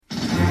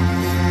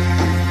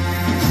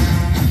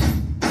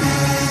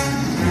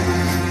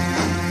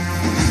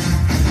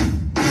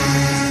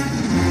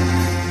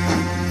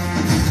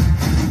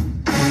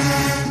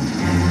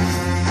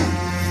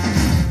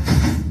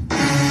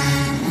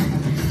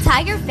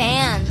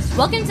fans.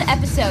 Welcome to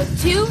episode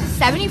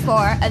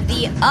 274 of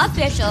the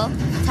official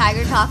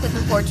Tiger Talk with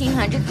the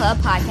 1400 Club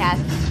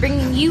podcast,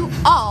 bringing you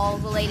all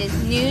the latest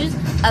news,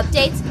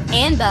 updates,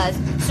 and buzz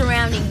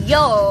surrounding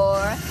your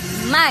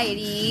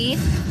mighty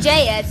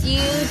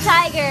JSU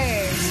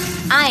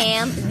Tigers. I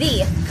am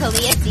the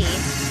Kalia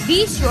C.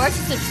 Be sure to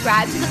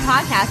subscribe to the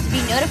podcast to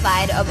be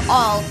notified of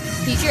all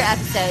future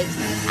episodes.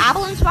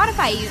 Apple and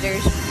Spotify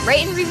users,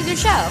 rate and review the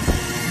show.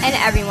 And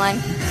everyone,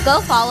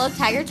 go follow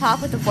Tiger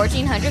Talk with the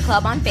 1400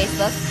 Club on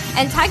Facebook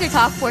and Tiger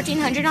Talk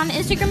 1400 on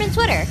Instagram and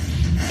Twitter.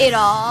 It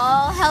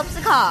all helps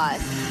the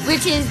cause,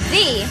 which is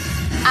the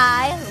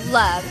I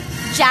Love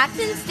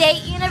Jackson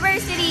State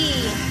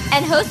University.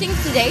 And hosting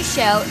today's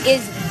show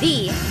is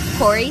the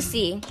Corey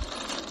C.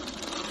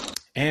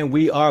 And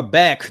we are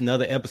back.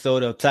 Another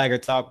episode of Tiger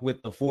Talk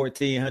with the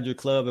 1400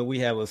 Club. And we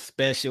have a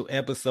special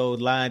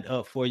episode lined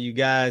up for you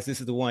guys.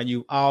 This is the one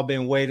you've all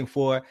been waiting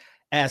for,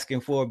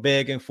 asking for,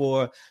 begging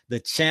for. The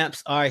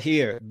champs are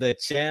here. The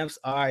champs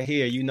are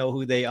here. You know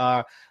who they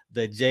are.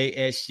 The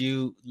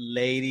JSU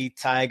Lady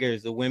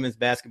Tigers, the women's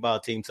basketball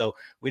team. So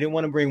we didn't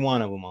want to bring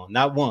one of them on.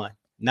 Not one,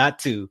 not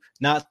two,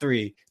 not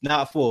three,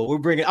 not four. We're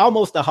bringing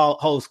almost the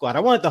whole squad.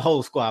 I wanted the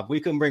whole squad. We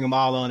couldn't bring them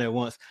all on at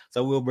once.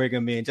 So we'll bring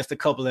them in just a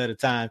couple at a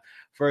time.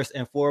 First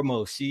and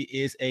foremost, she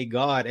is a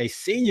guard, a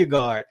senior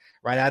guard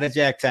right out of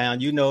Jacktown.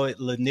 You know it,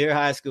 Lanier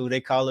High School.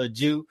 They call her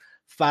Jew,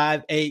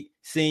 5'8",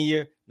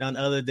 senior, none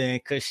other than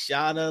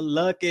Kashana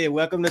Luckett.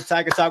 Welcome to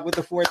Tiger Talk with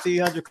the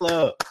 1400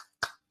 Club.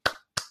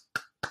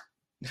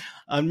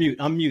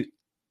 Unmute.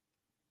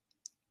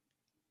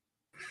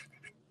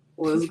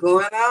 What's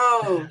going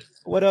on?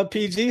 What up,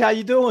 PG? How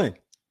you doing?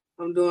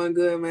 I'm doing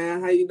good,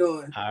 man. How you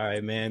doing? All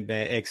right, man.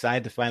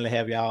 Excited to finally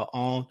have y'all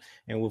on.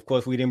 And of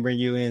course, we didn't bring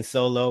you in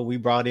solo. We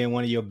brought in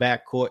one of your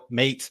backcourt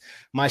mates,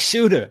 my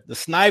shooter, the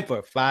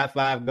sniper,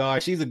 5'5"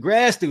 guard. She's a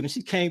grad student.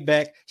 She came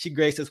back. She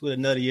graced us with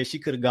another year. She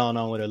could have gone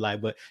on with her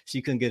life, but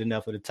she couldn't get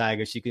enough of the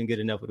Tigers. She couldn't get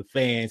enough of the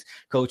fans.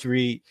 Coach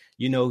Reed,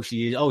 you know who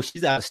she is. Oh,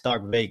 she's out of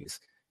Stark, Vegas.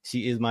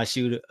 She is my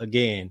shooter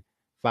again,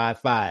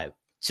 5'5".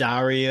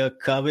 Jaria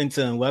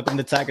Covington. Welcome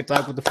to Tiger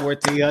Talk with the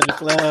 1400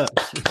 Club.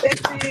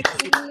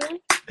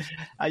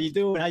 How you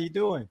doing?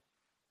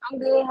 I'm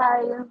good. How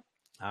are you?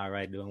 All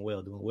right, doing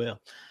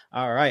well.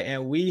 All right,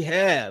 and we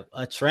have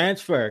a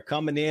transfer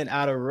coming in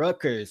out of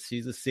Rutgers.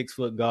 She's a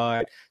 6-foot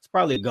guard. It's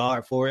probably a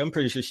guard for her. I'm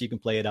pretty sure she can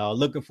play it all.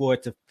 Looking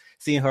forward to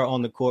seeing her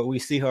on the court. We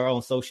see her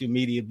on social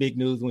media. Big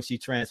news when she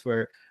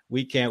transferred.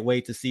 We can't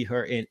wait to see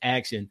her in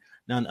action.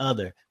 None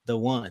other, the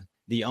one,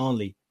 the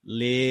only,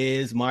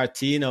 Liz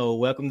Martino.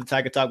 Welcome to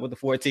Tiger Talk with the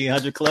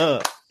 1400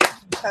 Club.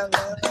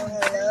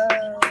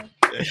 Hello.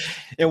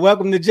 And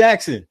welcome to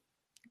Jackson.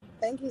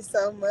 Thank you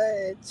so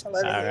much.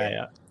 All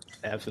right.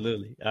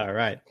 Absolutely. All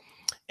right.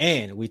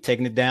 And we're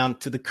taking it down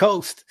to the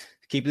coast,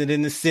 keeping it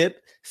in the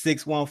SIP,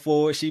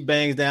 614. She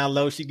bangs down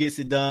low. She gets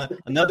it done.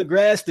 Another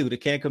grad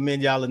student. Can't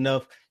commend y'all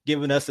enough,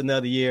 giving us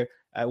another year.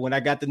 When I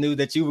got the news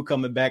that you were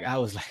coming back, I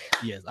was like,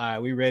 yes, all right,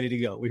 we ready to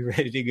go.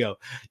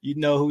 You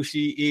know who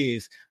she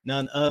is.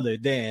 None other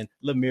than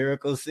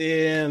LaMiracle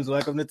Sims.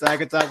 Welcome to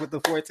Tiger Talk with the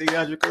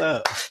 1400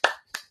 Club.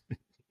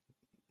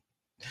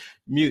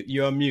 Mute.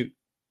 You're on mute.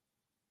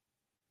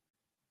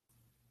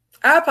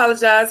 I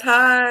apologize.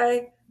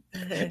 Hi.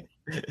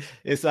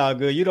 It's all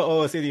good. You don't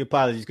owe us any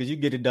apologies because you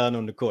get it done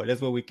on the court.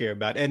 That's what we care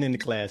about. And in the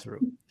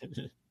classroom.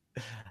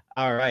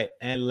 All right.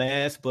 And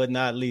last but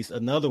not least,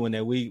 another one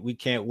that we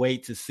can't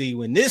wait to see.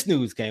 When this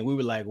news came, we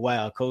were like,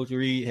 wow, Coach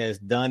Reed has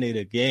done it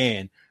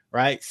again,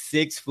 right?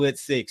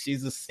 6'6".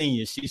 She's a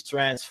senior. She's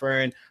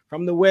transferring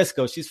from the West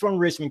Coast. She's from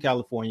Richmond,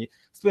 California.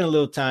 Spent a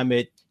little time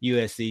at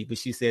USC, but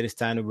she said it's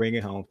time to bring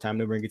it home. Time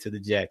to bring it to the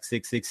Jack.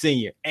 6'6"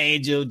 senior,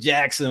 Angel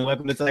Jackson.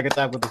 Welcome to Tiger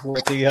Talk with the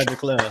 1400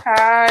 Club.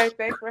 Hi,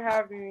 thanks for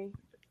having me.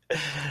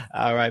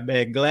 All right,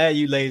 man. Glad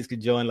you ladies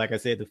could join. Like I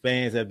said, the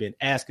fans have been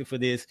asking for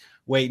this,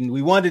 waiting.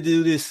 We wanted to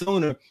do this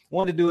sooner,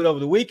 wanted to do it over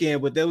the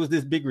weekend, but there was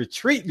this big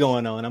retreat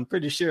going on. I'm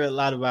pretty sure a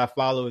lot of our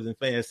followers and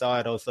fans saw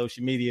it on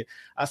social media.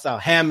 I saw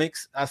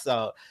hammocks. I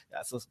saw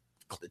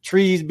the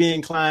trees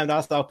being climbed.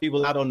 I saw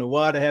people out on the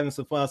water having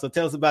some fun. So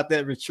tell us about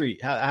that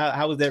retreat.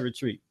 How was that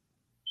retreat?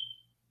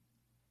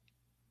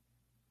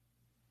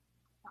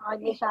 I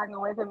guess y'all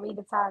gonna wait for me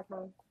to talk.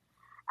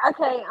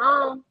 Okay,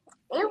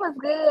 it was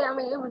good. I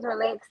mean, it was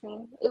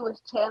relaxing. It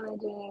was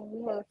challenging.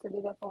 We had to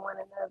be there for one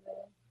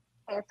another,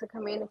 had to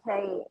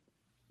communicate.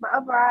 But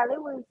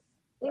overall,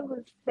 it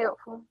was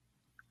helpful,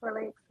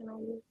 relaxing, I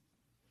guess.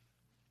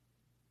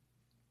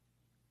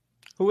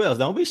 Who else?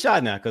 Don't be shy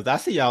now, because I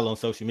see y'all on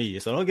social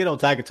media. So don't get on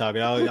Tiger Talk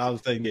and all of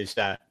a sudden get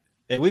shot.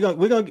 And we're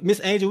gonna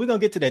Miss Angel, we're gonna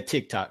get to that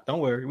TikTok. Don't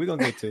worry, we're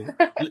gonna get to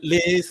it.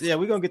 Liz, yeah,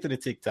 we're gonna get to the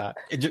TikTok.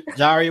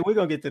 Jaria, we're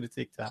gonna get to the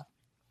TikTok.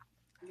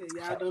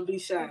 Yeah, y'all don't be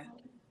shy.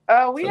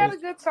 We had a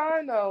good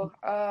time though.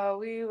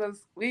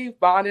 We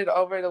bonded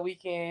over the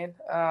weekend.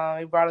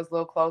 It brought us a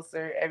little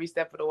closer every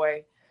step of the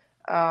way.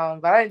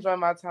 But I enjoyed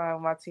my time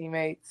with my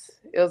teammates.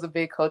 It was a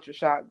big culture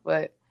shock,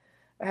 but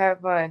I had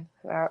fun.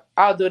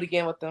 I'll do it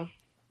again with them.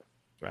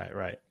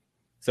 Right.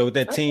 So with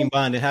that team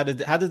bonding, how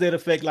does that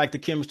affect like the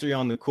chemistry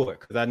on the court?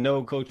 Because I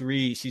know Coach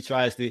Reed, she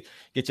tries to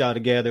get y'all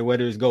together,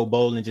 whether it's go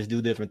bowling, just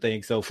do different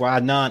things. So for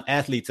our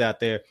non-athletes out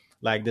there,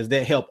 like, does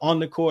that help on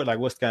the court? Like,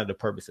 what's kind of the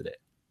purpose of that?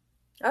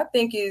 I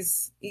think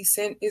it's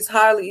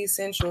highly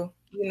essential,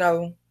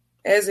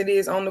 as it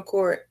is on the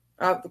court,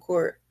 off the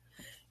court.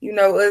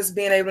 Us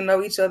being able to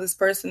know each other's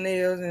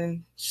personnel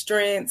and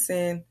strengths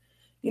and,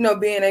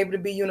 being able to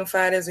be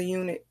unified as a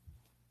unit.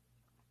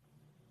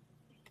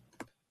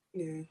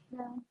 Yeah.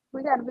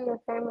 We got to be a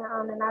family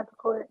on and off the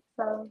court.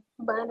 So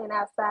bonding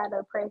outside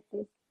of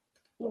practice,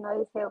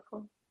 it's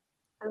helpful.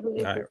 And we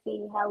get to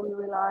see how we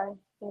really are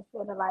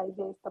instead of like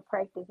just the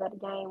practice of the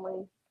game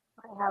with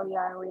like how we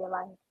are in real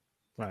life.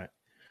 Right.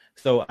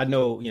 So I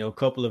know, a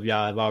couple of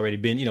y'all have already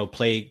been,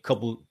 played a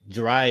couple,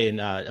 Jaria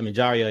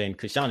and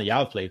Kashana,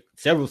 y'all played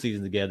several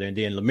seasons together. And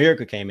then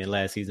Lamerica came in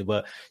last season.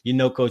 But,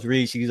 Coach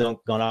Reed, she's going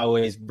to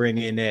always bring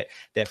in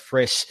that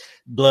fresh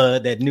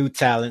blood, that new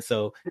talent.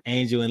 So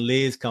Angel and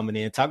Liz coming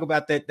in. Talk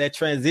about that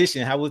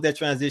transition. How was that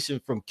transition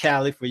from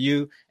Cali for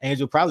you?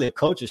 Angel, probably a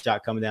culture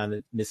shock coming down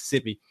to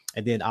Mississippi.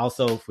 And then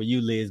also for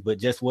you, Liz, but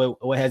just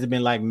what has it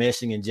been like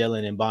meshing and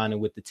gelling and bonding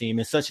with the team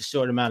in such a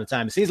short amount of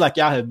time? It seems like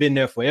y'all have been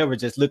there forever,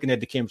 just looking at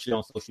the chemistry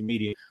on social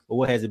media. But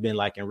what has it been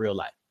like in real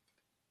life?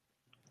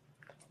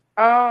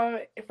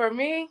 For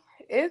me,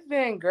 it's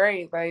been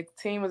great. Like,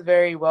 the team was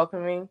very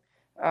welcoming,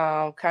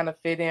 kind of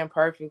fit in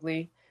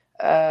perfectly.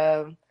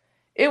 It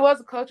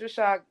was a culture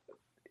shock.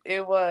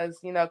 It was,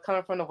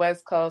 coming from the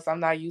West Coast, I'm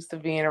not used to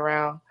being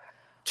around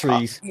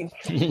trees.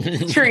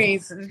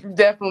 Trees,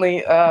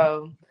 definitely.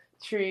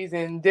 Trees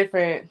and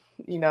different,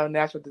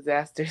 natural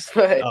disasters.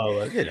 But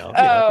y'all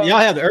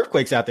have the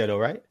earthquakes out there though,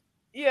 right?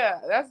 Yeah,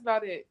 that's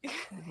about it.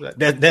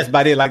 That's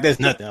about it. Like, that's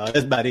nothing.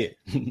 That's about it.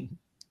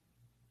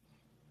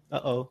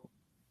 Uh-oh.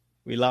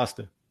 We lost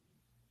her.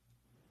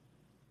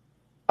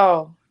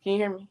 Oh, can you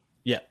hear me?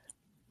 Yeah.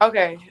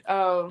 Okay.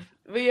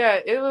 But yeah,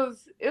 it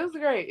was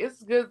great.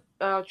 It's a good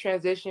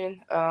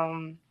transition.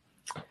 I'm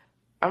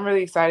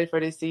really excited for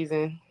this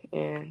season,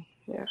 and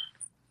yeah.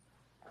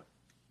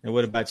 And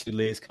what about you,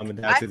 Liz, coming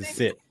down to the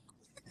sit?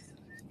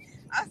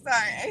 I'm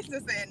sorry, Angel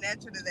said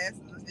natural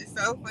disasters was just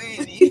so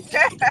funny.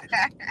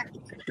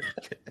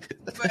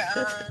 But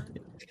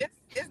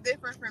it's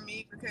different for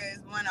me because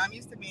one, I'm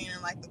used to being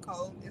in like the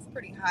cold. It's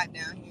pretty hot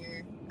down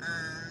here.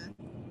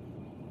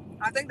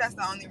 I think that's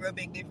the only real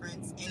big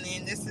difference. And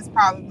then this is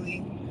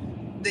probably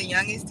the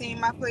youngest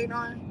team I played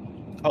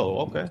on. Oh,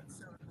 okay.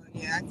 So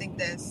yeah, I think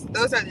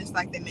those are just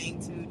like the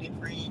main two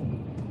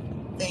different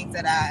things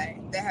that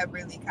have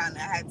really kind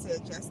of had to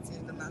adjust to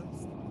the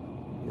most.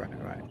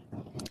 Right.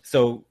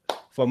 So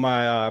for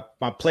my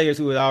players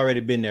who had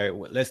already been there,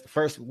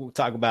 we'll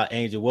talk about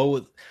Angel.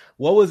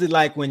 What was it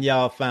like when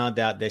y'all found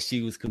out that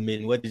she was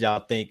committing? What did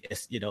y'all think?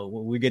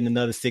 When we're getting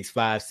another 6'5",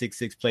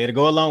 6'6" player to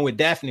go along with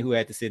Daphne, who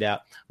had to sit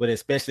out, but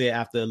especially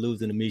after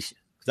losing to Misha,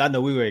 because I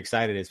know we were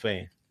excited as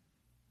fans.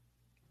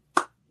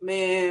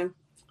 Man,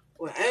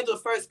 when Angel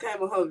first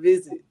came on her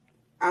visit,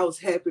 I was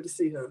happy to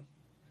see her,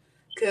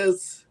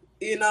 because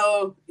we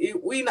all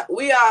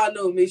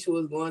knew Misha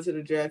was going to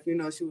the draft.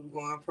 She was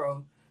going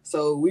pro.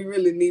 So we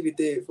really needed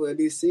that for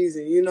this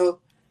season,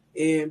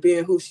 and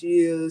being who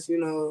she is,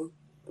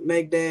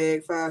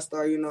 McDag,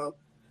 5-star, it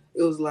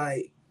was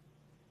like,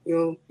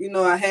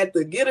 I had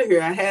to get her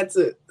here. I had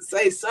to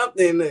say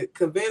something to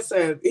convince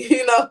her,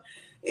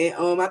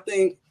 and I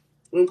think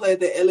when we played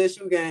the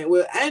LSU game,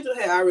 well, Angel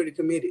had already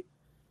committed,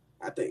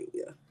 I think,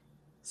 yeah.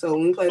 So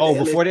when we played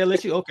before the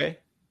LSU, okay.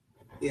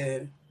 Yeah.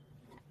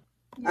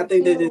 I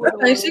think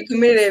she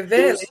committed at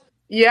Valley.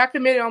 Yeah, I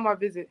committed on my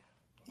visit.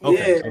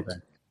 Okay. Yeah. Okay.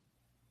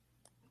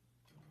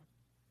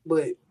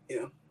 But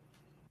yeah,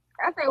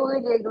 I think we're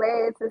just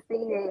glad to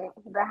see that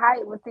the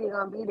height was still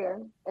gonna be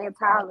there and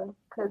taller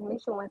because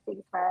Misha went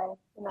 6'5".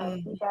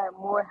 He got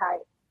more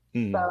height.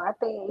 So I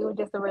think it was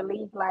just a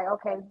relief. Like,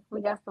 okay,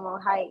 we got some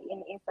more height in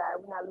the inside.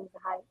 We're not losing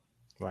height.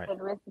 Right. For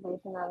the rest of it,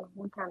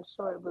 we kind of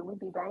short, but we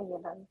be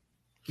banging though.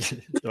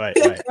 Right.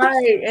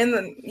 Right. And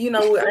then,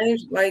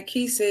 like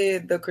he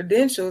said, the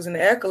credentials and the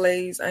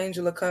accolades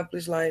Angel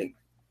accomplished. Like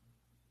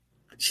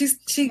she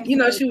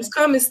was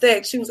coming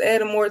stacked. She was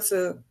adding more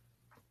to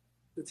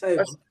the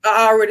table. An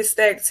already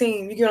stacked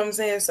team. You get what I'm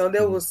saying? So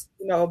that was,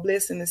 a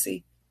blessing to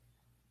see.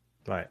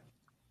 Right.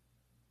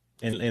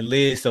 And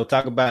Liz, so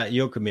talk about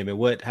your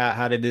commitment.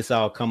 How did this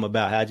all come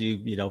about? How did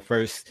you,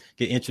 first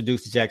get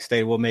introduced to Jackson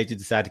State? What made you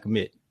decide to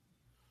commit?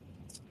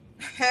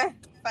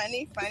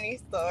 Funny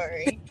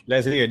story.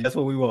 Let's hear it. That's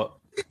what we want.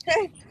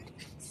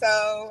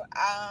 So,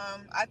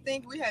 I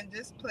think we had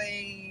just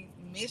played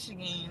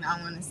Michigan,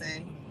 I want to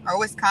say, or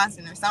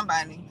Wisconsin or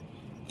somebody.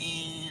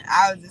 And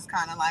I was just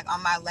kind of like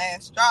on my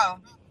last straw.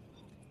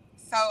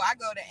 So I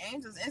go to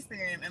Angel's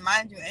Instagram, and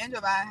mind you, Angel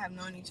and I have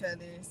known each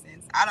other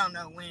since I don't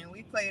know when.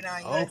 We played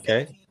on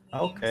Okay. teams.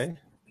 Okay.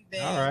 We've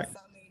been All right. so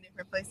many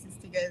different places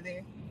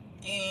together.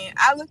 And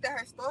I looked at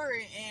her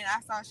story, and I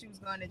saw she was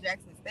going to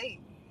Jackson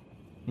State.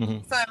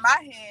 Mm-hmm. So in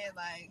my head,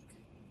 like,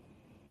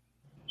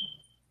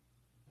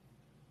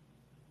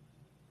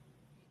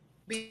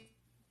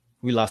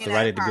 We lost And her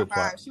right at at the Power good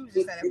part. 5. She was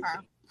just at a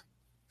Power.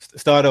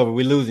 Start over.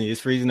 We're losing you.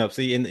 It's freezing up.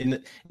 See,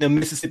 in the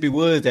Mississippi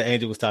woods that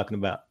Angel was talking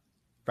about.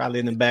 Probably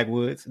in the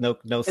backwoods. No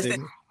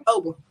signal.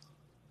 Over.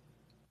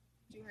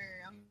 You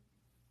heard,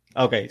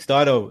 Okay,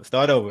 start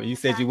over. You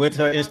said you went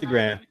to her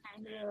Instagram.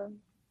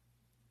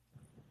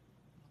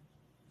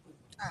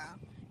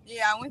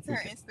 Yeah, I went to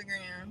her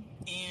Instagram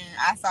and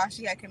I saw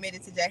she had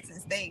committed to Jackson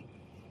State.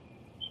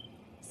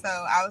 So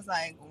I was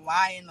like,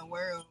 why in the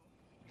world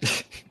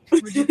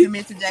would you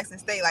commit to Jackson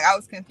State? Like, I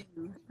was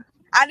confused.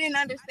 I didn't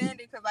understand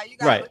it because, like, you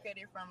got to look at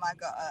it from,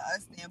 like, a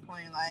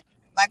standpoint.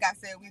 Like I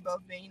said, we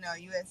both been,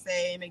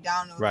 USA,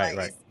 McDonald's.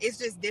 Right. It's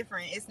just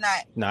different. It's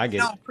not, I get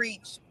don't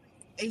preach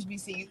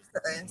HBCUs to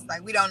us.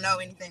 Like, we don't know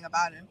anything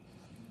about them.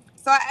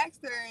 So I asked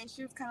her, and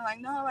she was kind of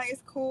like, no, like,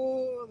 it's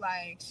cool.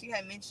 Like, she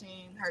had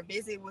mentioned her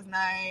visit was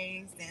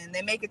nice, and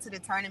they make it to the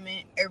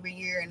tournament every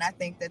year, and I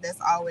think that that's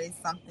always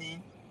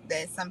something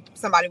that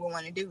somebody would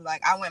want to do.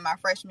 Like, I went my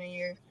freshman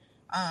year.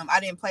 I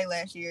didn't play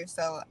last year,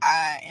 so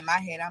in my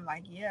head, I'm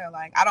like, yeah,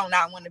 like, I don't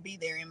not want to be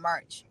there in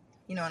March.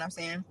 You know what I'm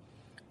saying?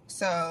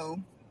 So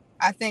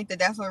I think that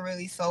that's what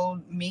really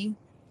sold me.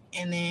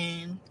 And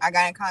then I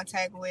got in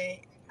contact with,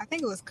 I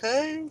think it was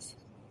Coach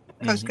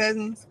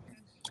Cousins.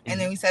 And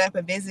then we set up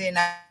a visit, and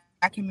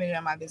I committed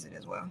on my visit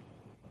as well.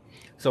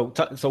 So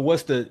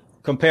what's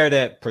compare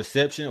that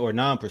perception or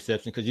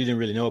non-perception, because you didn't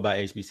really know about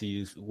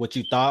HBCUs, what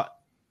you thought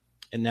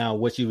and now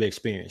what you've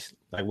experienced?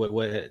 Like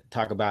what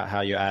talk about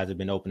how your eyes have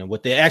been open and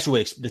what the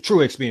actual, the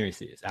true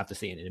experience is after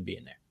seeing it and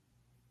being there.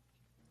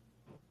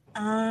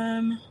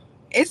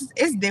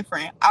 It's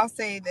different. I'll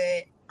say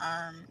that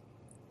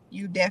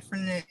you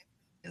definitely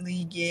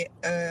get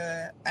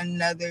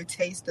another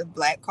taste of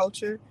Black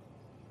culture.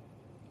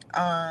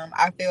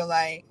 I feel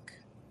like,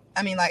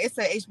 it's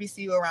a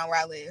HBCU around where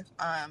I live,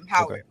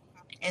 Howard. Okay.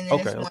 And then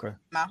it's one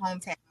my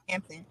hometown,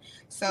 Hampton.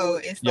 So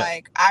it's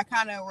like I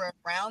kind of were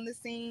around the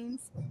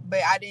scenes, but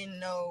I didn't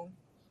know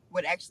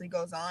what actually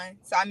goes on.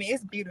 So,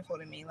 it's beautiful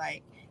to me.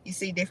 Like, you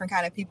see different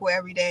kind of people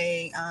every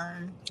day.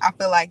 I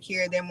feel like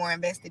here they're more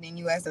invested in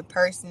you as a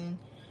person.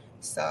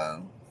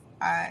 So,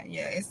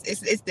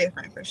 it's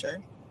different for sure.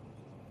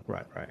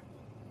 Right.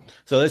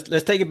 So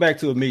let's take it back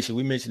to Amisha.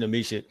 We mentioned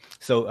Amisha.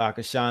 So,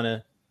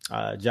 Kashana,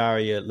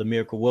 Jaria,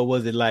 Lamirka, what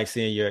was it like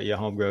seeing your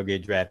homegirl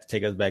get drafted?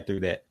 Take us back through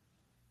that.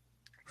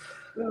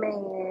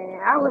 Man,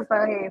 I was so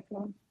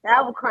happy.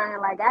 I was crying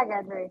like I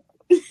got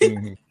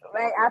drafted.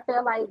 Like, I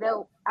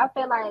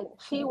feel like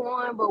she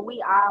won, but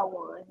we all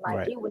won.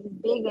 Like, it was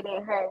bigger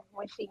than her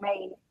when she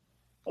made it.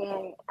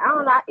 And I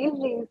don't know, it's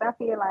just, I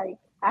feel like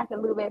I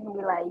can look back and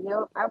be like,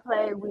 yep, I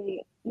played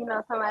with,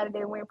 somebody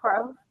that went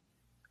pro.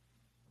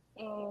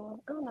 And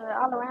I don't know,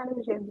 all around it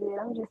was just good.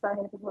 I'm just so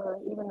happy for her,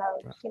 even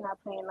though she's not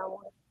playing no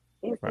more.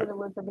 It still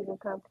was a big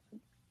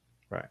accomplishment.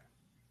 Right.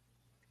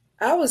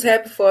 I was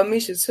happy for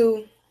Amisha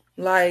too.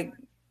 Like,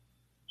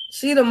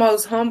 she the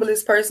most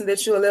humblest person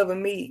that you'll ever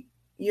meet,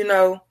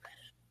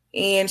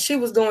 and she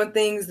was doing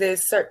things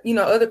that,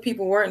 other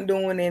people weren't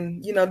doing,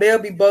 and, they'll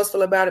be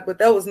boastful about it, but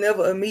that was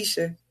never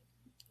Amisha.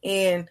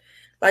 And,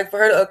 like, for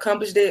her to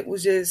accomplish that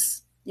was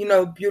just,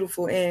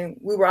 beautiful, and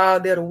we were all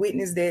there to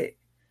witness that.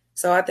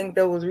 So I think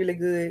that was really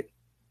good.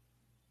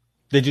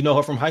 Did you know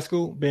her from high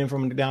school, being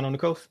from down on the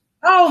coast?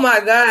 Oh, my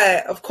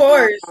God. Of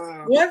course.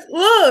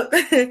 Look.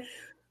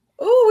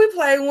 We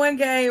played one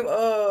game.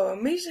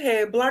 Misha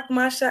had blocked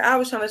my shot. I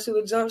was trying to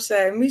shoot a jump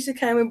shot. Misha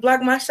came and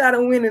blocked my shot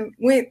and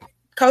went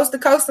coast to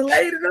coast and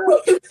laid it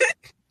up.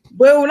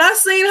 But when I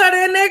seen her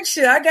that next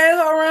year, I gave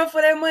her a run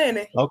for that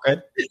money. Okay.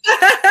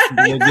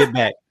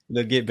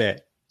 We'll get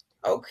back.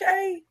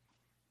 Okay.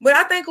 But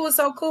I think it was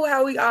so cool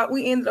how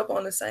we ended up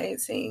on the same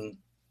team.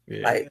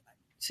 Yeah. Like,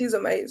 she's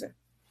amazing.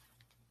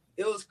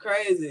 It was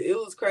crazy. It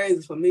was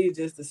crazy for me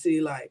just to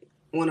see, like,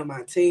 one of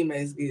my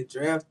teammates get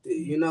drafted,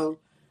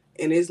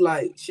 And it's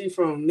like, she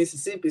from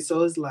Mississippi,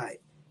 so it's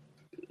like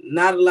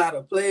not a lot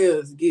of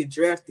players get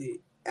drafted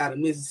out of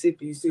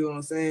Mississippi. You see what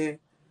I'm saying?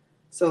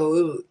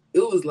 So it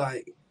was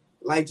like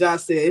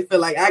Josh said, it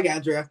felt like I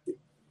got drafted.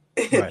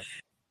 Right.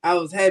 I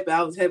was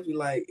happy,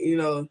 like,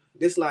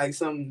 this like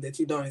something that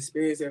you don't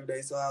experience every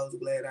day. So I was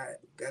glad I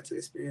got to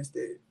experience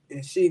that.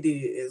 And she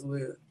did as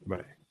well.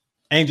 Right.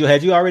 Angel,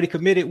 had you already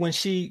committed when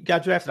she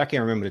got drafted? I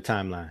can't remember the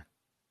timeline.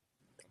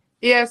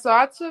 Yeah, so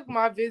I took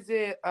my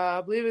visit,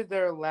 I believe it's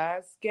their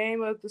last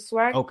game of the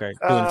SWAC. Okay.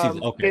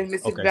 In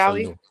Mississippi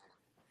Valley.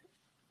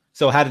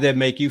 So how did that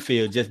make you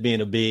feel, just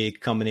being a big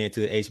coming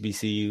into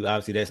HBCU?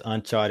 Obviously, that's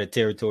uncharted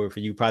territory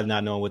for you, probably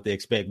not knowing what to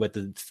expect, but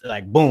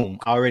boom,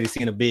 already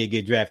seeing a big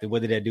get drafted.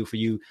 What did that do for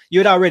you? You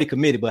had already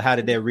committed, but how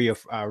did that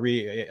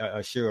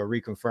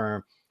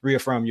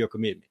reaffirm your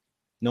commitment?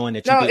 Knowing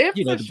that the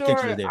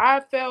potential is there. I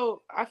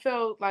felt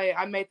like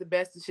I made the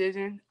best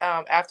decision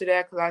after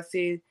that, because I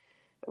see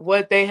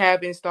what they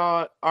have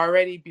installed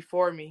already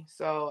before me.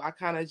 So I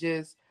kind of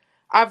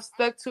I've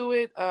stuck to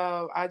it.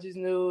 I just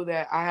knew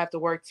that I have to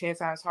work 10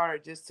 times harder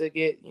just to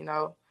get,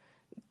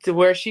 to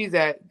where she's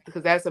at,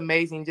 because that's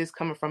amazing just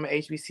coming from an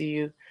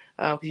HBCU.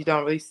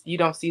 Because you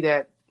don't see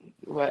that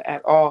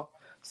at all.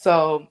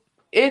 So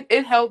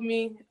it helped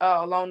me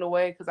along the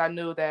way because I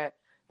knew that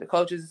the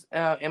coaches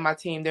and my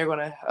team, they're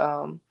gonna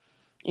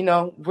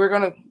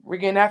we're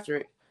getting after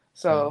it.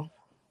 So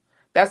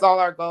that's all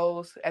our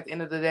goals at the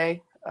end of the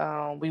day.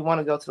 We want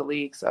to go to the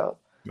league, so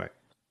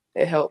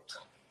it helped.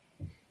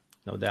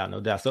 No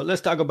doubt. So let's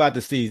talk about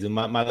the season.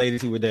 My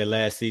ladies who were there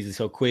last season.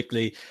 So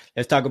quickly,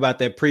 let's talk about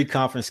that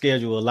pre-conference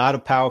schedule. A lot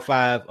of Power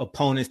 5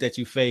 opponents that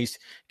you faced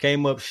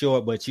came up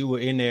short, but you were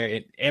in there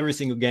in every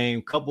single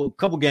game.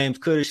 Couple games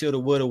coulda, shoulda,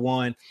 woulda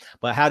won.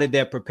 But how did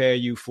that prepare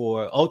you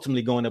for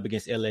ultimately going up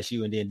against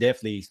LSU and then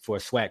definitely for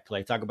SWAC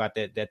play? Talk about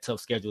that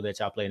tough schedule that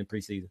y'all played in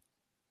preseason.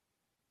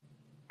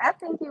 I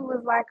think it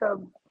was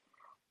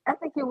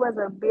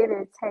a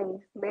bitter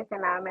taste left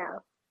in our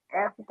mouth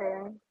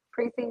after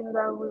preseason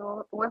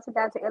though. Once we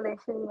got to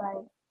LSU,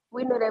 like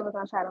we knew they were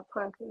gonna try to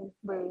punk us,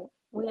 but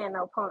we ain't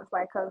no punks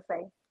like Coach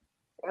say,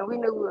 and we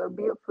knew we were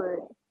built for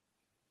it.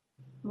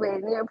 But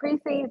then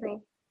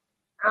preseason,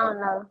 I don't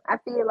know. I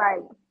feel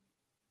like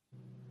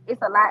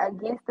it's a lot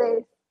against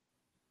us,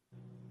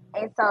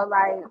 and so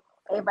like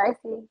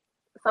adversity.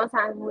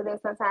 Sometimes with it,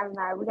 sometimes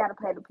not. We gotta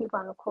play the people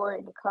on the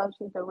court, the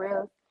coaches, the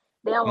refs.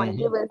 They don't want to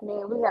give us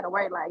men. We gotta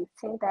work like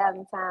 10,000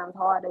 times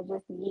harder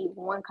just to get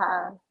one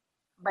call.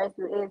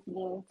 Versus us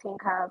getting 10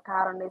 calls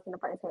called on us in the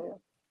first half.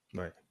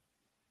 Right.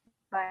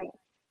 Like,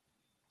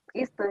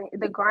 it's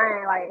the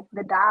grind, like,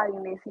 the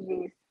dogginess is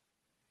just,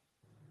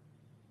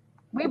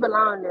 we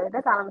belong there.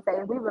 That's all I'm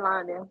saying. We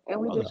belong there.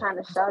 And we just trying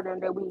to show them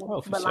that we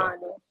belong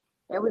there.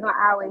 And we're going to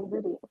always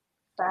do this.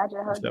 So I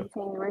just hope the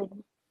team ready.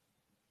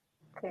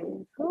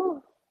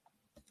 Because,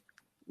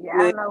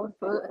 I know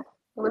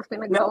what's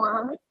going to go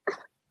on.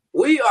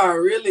 We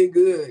are really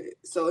good.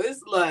 So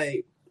it's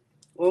like,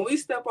 when we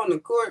step on the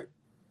court,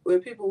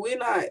 with people, we're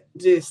not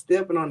just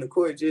stepping on the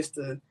court just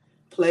to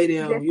play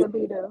them. Just to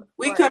be there.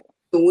 We come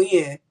to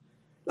win.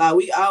 Like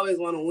we always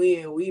want to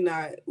win. We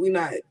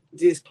not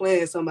just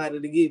playing somebody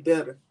to get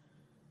better.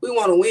 We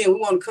want to win. We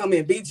want to come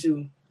and beat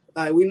you.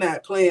 Like we're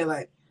not playing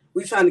like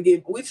we trying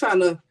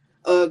to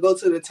go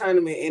to the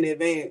tournament and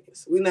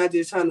advance. We're not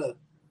just trying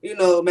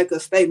to, make a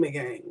statement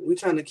game. We're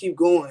trying to keep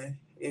going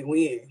and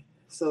win.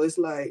 So it's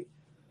like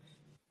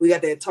we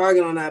got that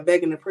target on our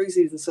back in the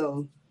preseason.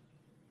 So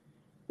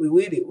we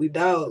with it. We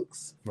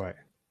dogs. Right.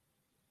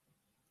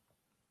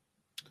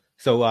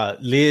 So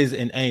Liz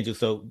and Angel,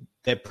 so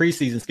that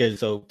preseason schedule,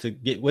 so to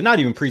get, well, not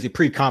even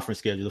pre-conference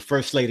schedule, the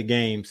first slate of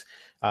games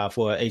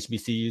for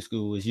HBCU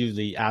school is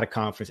usually out of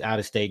conference, out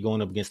of state,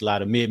 going up against a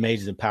lot of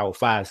mid-majors and Power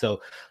 5.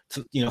 So,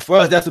 for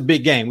us, that's a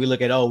big game. We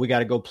look at, we got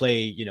to go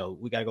play,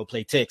 we got to go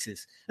play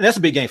Texas. And that's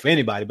a big game for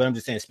anybody, but I'm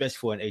just saying, especially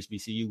for an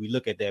HBCU, we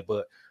look at that.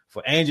 But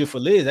for Angel, for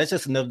Liz, that's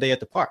just another day at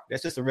the park.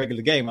 That's just a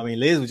regular game. I mean,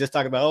 Liz was just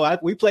talking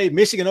about, we played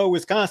Michigan over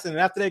Wisconsin, and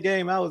after that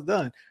game, I was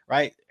done,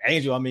 right?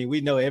 Angel, I mean, we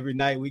know every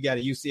night we got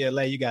a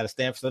UCLA, you got a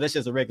Stanford, so that's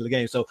just a regular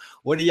game. So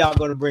what are y'all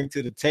going to bring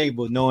to the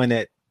table knowing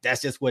that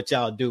that's just what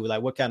y'all do?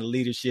 Like, what kind of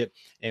leadership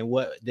and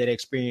what that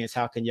experience,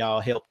 how can y'all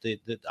help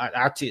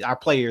our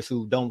players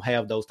who don't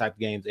have those type of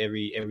games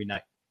every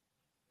night?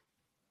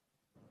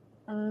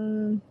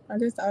 I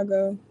guess I'll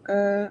go.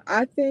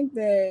 I think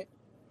that,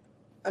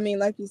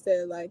 like you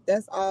said, like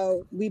that's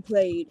all we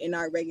played in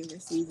our regular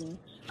season.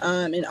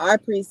 In our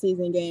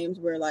preseason games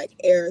were like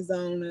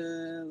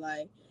Arizona,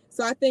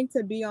 so I think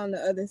to be on the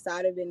other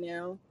side of it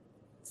now,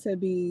 to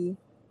be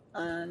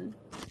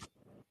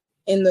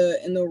in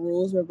the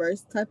rules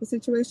reverse type of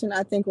situation,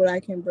 I think what I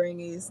can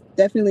bring is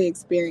definitely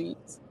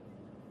experience.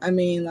 I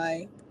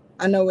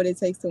know what it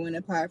takes to win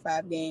a Power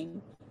 5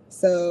 game.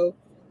 So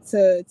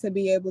to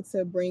be able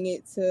to bring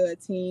it to a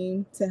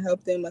team to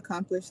help them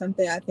accomplish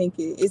something, I think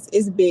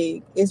it's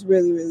big. It's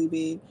really, really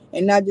big.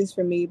 And not just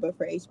for me, but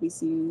for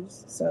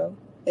HBCUs. So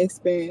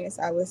experience,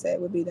 I would say,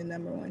 would be the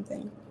number one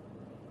thing.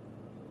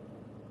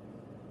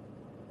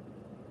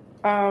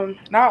 And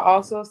I'll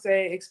also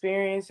say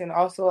experience and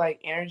also like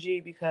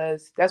energy,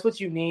 because that's what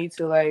you need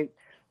to like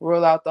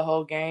roll out the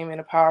whole game in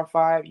a Power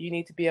 5. You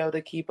need to be able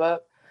to keep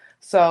up.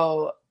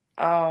 So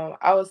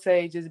I would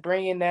say just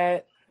bringing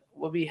that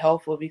will be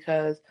helpful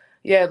because,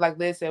 like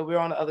Liz said, we're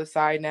on the other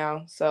side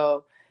now.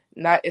 So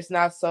it's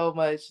not so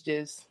much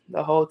just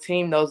the whole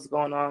team knows what's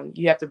going on.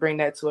 You have to bring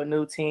that to a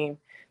new team,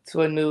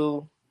 to a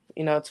new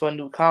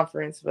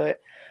conference.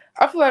 But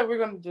I feel like we're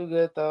going to do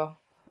good though,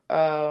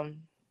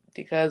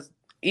 because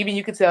even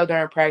you can tell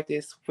during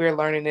practice, we're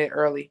learning it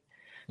early.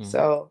 Mm-hmm.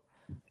 So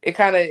it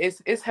kind of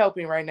it's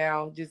helping right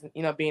now, just,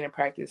 being in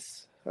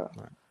practice. So.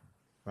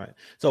 Right.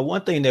 So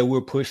one thing that we're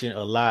pushing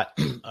a lot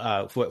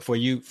for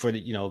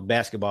the,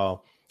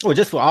 basketball, or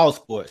just for all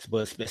sports,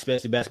 but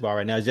especially basketball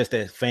right now, is just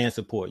that fan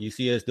support. You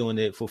see us doing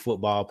it for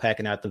football,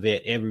 packing out the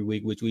vet every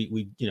week, which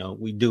we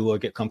do or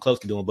come close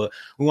to doing, but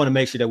we want to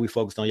make sure that we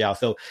focus on y'all.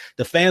 So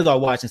the fans are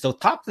watching. So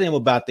talk to them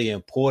about the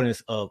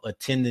importance of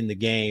attending the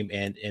game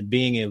and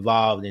being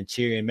involved and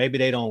cheering. Maybe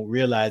they don't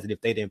realize it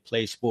if they didn't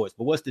play sports,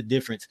 but what's the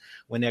difference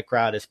when that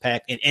crowd is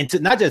packed and to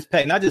not just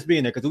packed, not just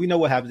being there, because we know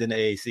what happens in the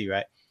AAC,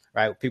 right?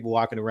 right? People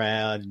walking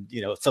around,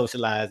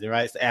 socializing,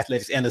 right? It's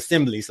athletics and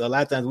assembly. So a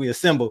lot of times we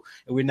assemble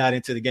and we're not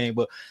into the game.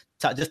 But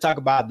just talk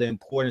about the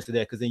importance of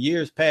that, because in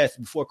years past,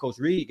 before Coach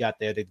Reed got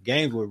there, the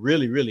games were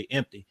really, really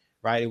empty.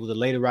 Right. It was a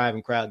late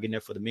arriving crowd getting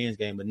there for the men's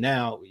game. But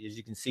now, as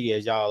you can see,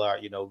 as y'all are,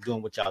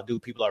 doing what y'all do,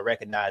 people are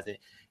recognizing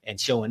and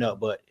showing up.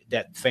 But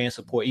that fan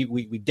support,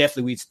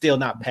 we still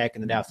not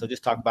packing it out. So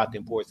just talk about the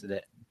importance of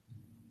that.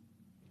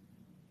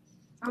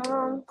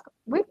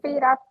 We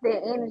feed off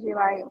that energy,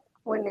 like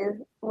when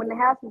the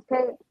house is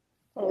packed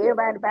and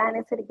everybody buying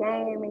into the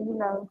game,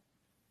 and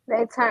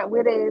they turn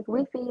with us.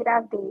 We feed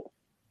off that.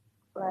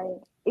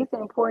 Like, it's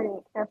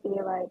important, I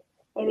feel like.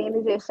 And then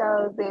it just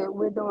shows that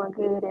we're doing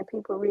good and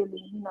people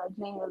really,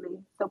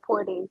 genuinely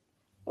support us.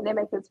 And that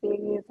makes us feel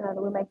good to know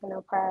that we're making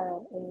them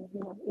proud. And,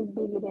 it's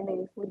bigger than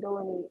us. We're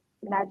doing it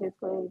not just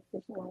for us,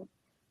 but,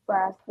 for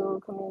our school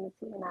community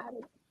and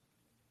all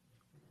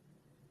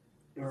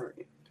that.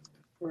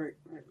 Right.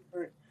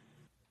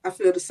 I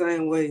feel the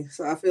same way.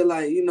 So I feel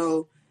like,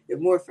 if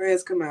more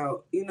fans come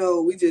out,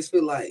 we just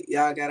feel like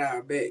y'all got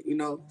our back,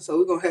 So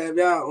we're going to have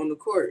y'all on the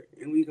court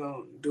and we're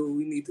going to do what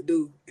we need to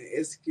do and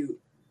execute.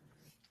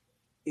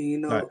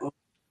 And, right.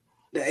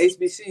 The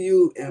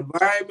HBCU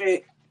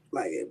environment,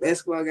 like at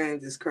basketball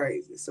games, is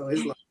crazy. So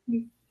it's like,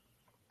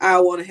 I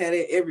want to have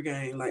that every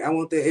game. Like, I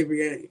want that every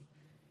game.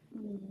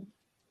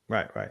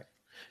 Right.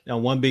 Now,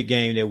 one big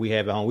game that we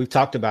have at home, we've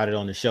talked about it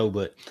on the show,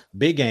 but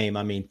big game,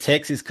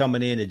 Texas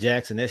coming in to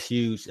Jackson, that's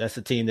huge. That's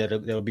a team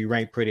that'll be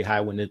ranked pretty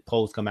high when the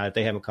polls come out, if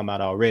they haven't come out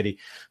already.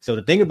 So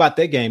the thing about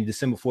that game,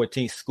 December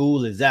 14th,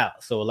 school is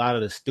out. So a lot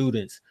of the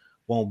students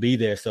won't be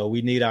there. So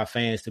we need our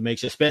fans to make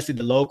sure, especially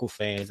the local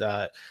fans.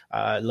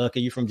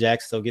 Lucky you from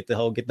Jackson, so get the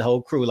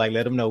whole crew. Like,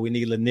 let them know we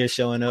need Lanier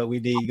showing up.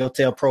 We need go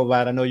tell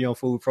Provide. I know you're on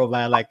Food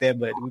Provide like that,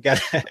 but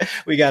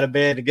we got a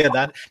band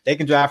together. They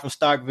can drive from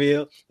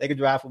Starkville. They can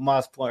drive from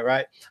Moss Point,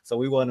 right? So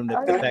we want them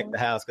to pack the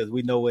house because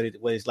we know what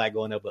it's like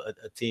going up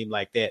a team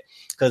like that.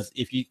 Because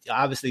if you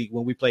obviously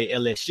when we play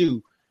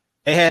LSU,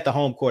 they had the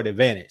home court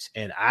advantage,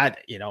 and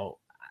y'all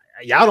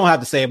don't have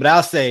to say it, but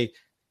I'll say.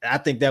 I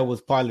think that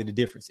was partly the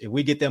difference. If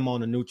we get them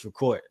on a neutral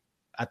court,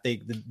 I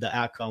think the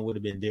outcome would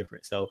have been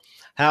different. So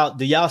how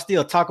do y'all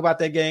still talk about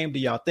that game? Do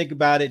y'all think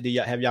about it?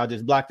 Have y'all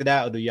just blocked it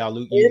out, or do y'all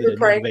use it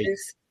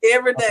practice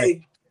every day?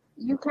 Okay.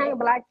 You can't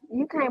block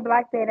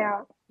that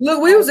out.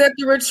 Look, we was at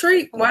the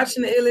retreat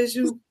watching the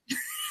LSU.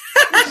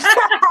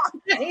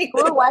 We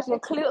were watching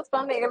clips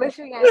from the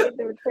LSU game at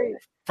the retreat.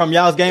 From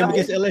y'all's game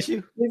against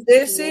LSU? It's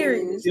that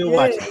serious. Still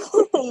watching.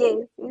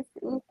 Yes.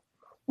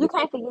 You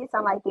can't forget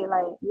something like that.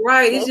 Like,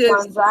 right, it's just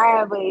gonna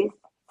drive us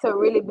to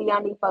really be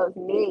on these folks'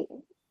 neck.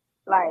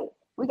 Like,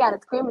 we got a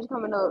scrimmage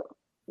coming up.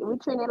 We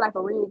treating it like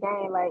a real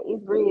game. Like,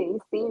 it's real.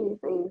 It's serious.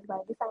 It's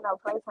like, this ain't no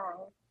playtime.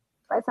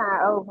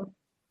 Playtime over.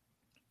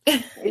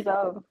 It's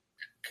over.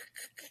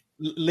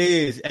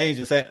 Liz,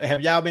 Angel,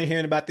 have y'all been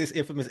hearing about this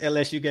infamous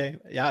LSU game?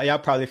 Y'all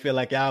probably feel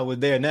like y'all was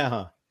there now,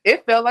 huh?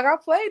 It felt like I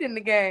played in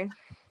the game.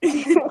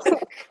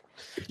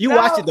 You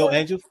watched it though,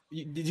 Angel.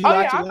 Did you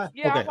watch it live?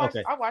 Yeah,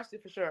 I watched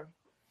it for sure.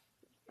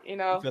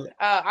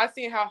 I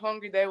seen how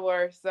hungry they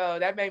were, so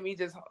that made me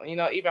just,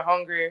 even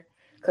hungrier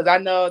because I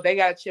know they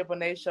got a chip on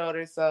their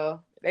shoulders.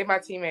 So they my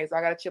teammates. I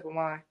got a chip on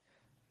mine.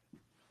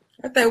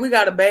 I think we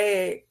got a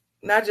bag,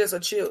 not just a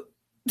chip.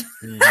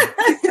 So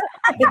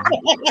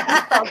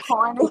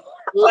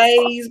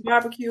Lay's,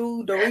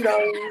 barbecue,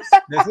 Doritos.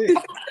 That's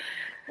it.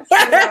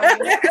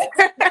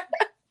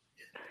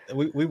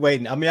 We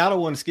waiting. I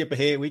don't want to skip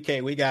ahead. We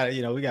can't. We got a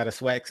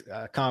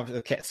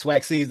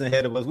SWAC season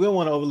ahead of us. We don't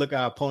want to overlook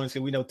our opponents.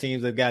 We know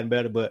teams have gotten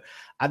better, but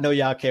I know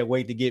y'all can't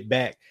wait to get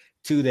back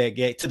to that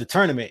game, to the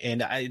tournament.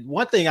 And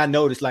one thing I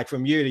noticed, like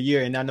from year to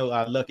year, and I know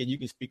Lucky, you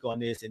can speak on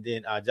this, and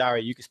then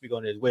Jari, you can speak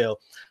on it as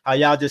well. How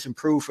y'all just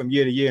improve from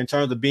year to year in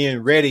terms of being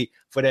ready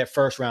for that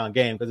first round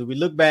game. Because if we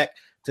look back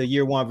to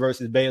year one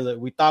versus Baylor,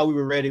 we thought we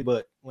were ready,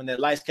 but when the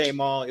lights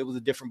came on, it was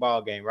a different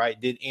ball game, right?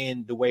 It didn't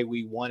end the way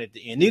we wanted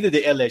to end. Neither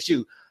did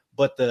LSU.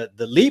 But the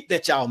leap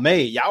that y'all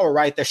made, y'all were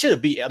right there. Should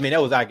have beat.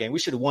 That was our game. We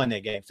should have won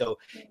that game. So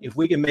if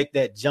we can make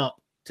that jump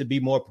to be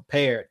more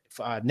prepared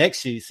for our next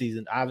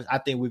season, I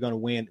think we're going to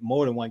win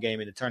more than one game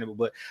in the tournament.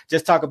 But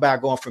just talk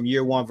about going from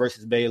year one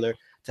versus Baylor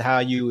to how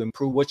you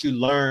improve, what you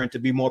learned to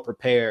be more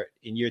prepared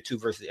in year two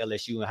versus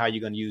LSU, and how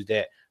you're going to use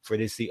that for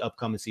this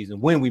upcoming season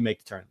when we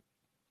make the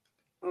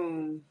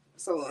tournament.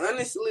 So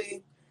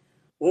honestly,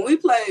 when we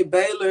played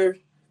Baylor,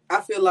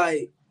 I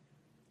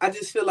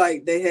just feel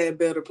like they had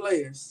better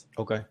players.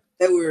 Okay.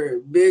 They were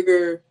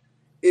bigger.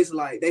 It's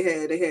like they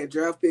had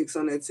draft picks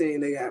on that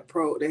team. They had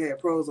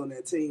pros on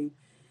that team.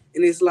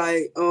 And it's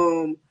like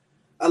a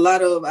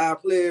lot of our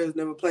players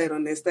never played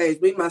on that stage.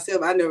 Me,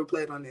 myself, I never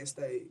played on that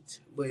stage.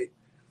 But,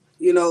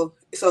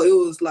 so it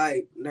was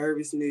like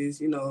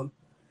nervousness, and I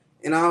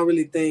don't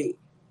really think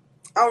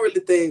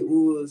we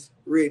was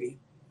ready.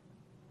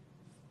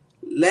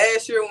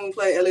 Last year when we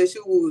played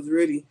LSU, we was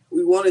ready.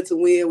 We wanted to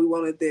win. We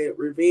wanted that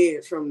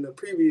revenge from the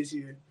previous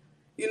year.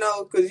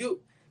 Because you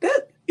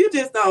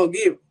just don't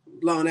get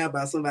blown out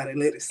by somebody and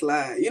let it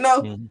slide,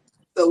 Mm-hmm.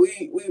 So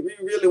we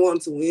really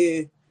wanted to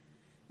win.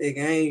 that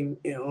game,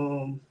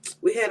 and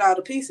we had all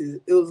the pieces.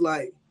 It was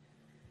like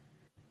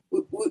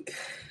we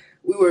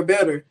were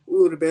better.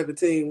 We were the better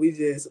team. We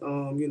just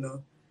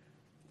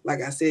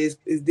like I said,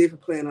 it's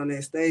different playing on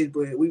that stage,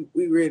 but we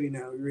ready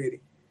now. We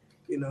ready,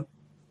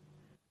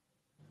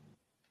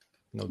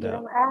 No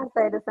doubt. I'd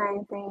say the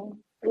same thing.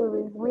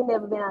 We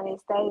never been on that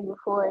stage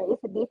before.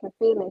 It's a different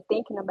feeling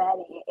thinking about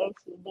it and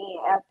actually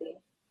being out there.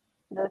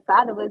 The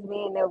thought of us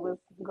being there was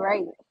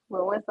great,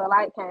 but once the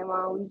light came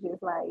on, we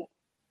just like,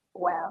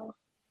 wow,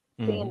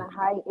 seeing the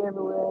hype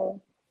everywhere.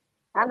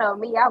 I know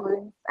me, I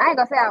ain't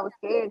gonna say I was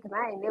scared because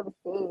I ain't never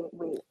scared,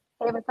 but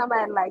having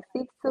somebody like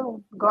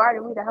 6'2"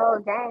 guarding me the whole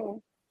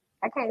game,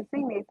 I can't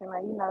see nothing.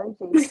 Like,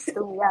 it just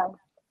threw me out.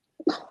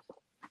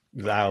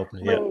 It's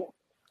eye-opening, yeah.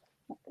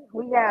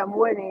 We got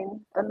more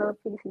than enough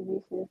pieces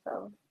this year,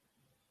 so.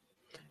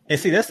 And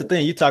see, that's the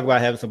thing. You talk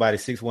about having somebody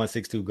 6'1",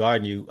 6'2"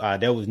 guarding you.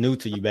 That was new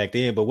to you back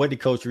then. But what did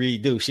Coach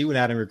Reed do? She went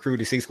out and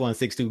recruited 6'1",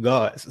 6'2"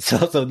 guards.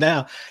 So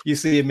now you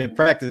see him in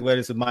practice, whether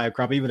it's a Maya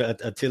Crump, even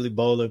a Tilly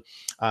Bowler.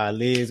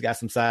 Liz got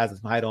some size and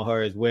some height on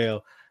her as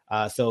well.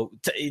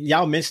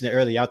 Y'all mentioned it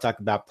earlier. Y'all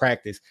talked about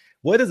practice.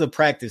 What is a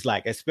practice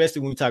like,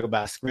 especially when we talk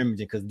about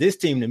scrimmaging? Because this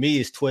team to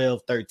me is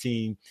 12,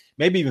 13,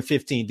 maybe even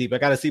 15 deep. I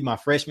got to see my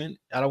freshmen.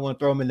 I don't want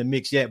to throw them in the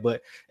mix yet,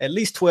 but at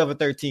least 12 or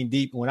 13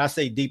 deep. When I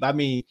say deep, I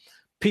mean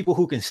people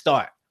who can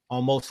start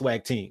on most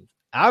SWAC teams.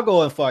 I'll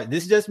go and far.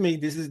 This is just me.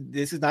 This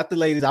is not the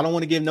ladies. I don't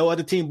want to give no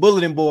other team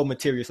bulletin board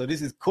material. So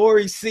this is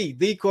Corey C.,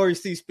 the Corey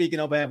C. speaking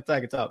on behalf of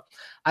Tiger Talk.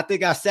 I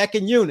think our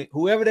second unit,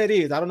 whoever that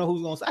is, I don't know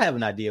who's going to. I have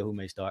an idea who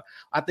may start.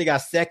 I think our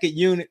second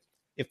unit,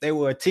 if they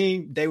were a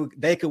team,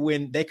 they could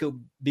win. They could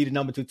be the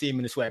number 2 team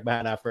in the SWAC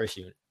behind our first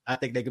unit. I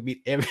think they could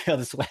beat every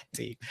other SWAC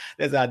team.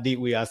 That's how deep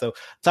we are. So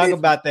talk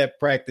about that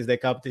practice,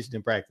 that competition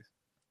in practice.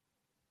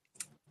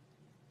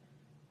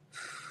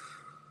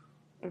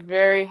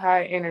 Very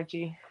high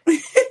energy.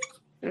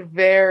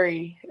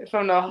 Very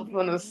from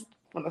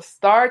the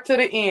start to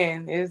the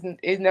end.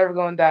 It's never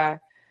gonna die.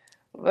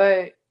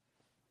 But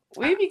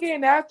we be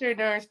getting after it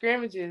during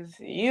scrimmages.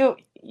 You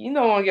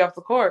don't want to get off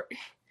the court.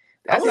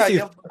 I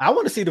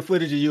want to see the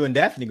footage of you and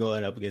Daphne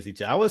going up against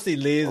each other. I want to see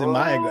Liz and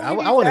Maya. I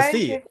want to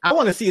see it. I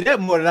want to see that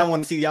more than I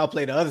want to see y'all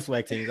play the other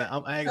SWAC teams. I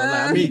ain't gonna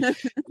lie. I mean,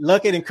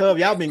 Luckett and Cub,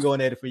 y'all been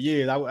going at it for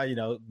years.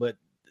 But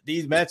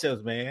these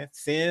matchups, man,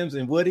 Sims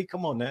and Woody,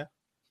 come on now.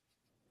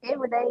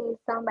 Every day is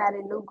somebody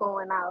new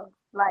going off.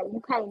 Like,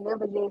 you can't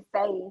never just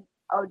say,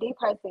 oh, this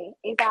person,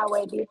 it's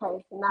always this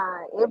person.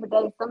 Nah, every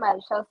day somebody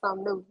shows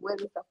something new,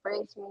 whether it's a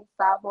freshman,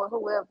 sophomore,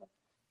 whoever.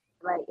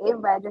 Like,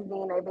 everybody just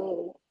being their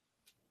bed.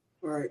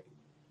 Right.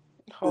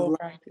 Whole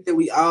practice.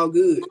 We all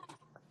good.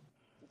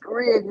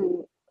 Real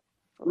good.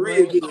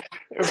 Real good.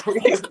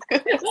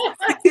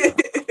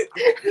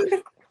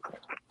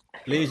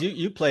 Liz,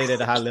 you played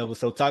at a high level.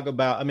 So talk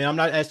about, I'm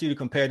not asking you to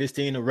compare this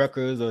team to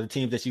Rutgers or the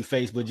teams that you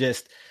face, but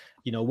just,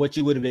 what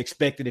you would have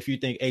expected if you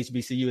think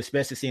HBCU,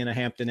 especially seeing a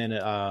Hampton and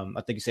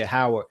I think you said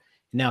Howard,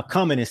 now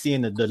coming and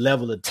seeing the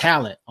level of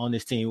talent on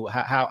this team.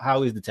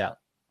 How is the talent?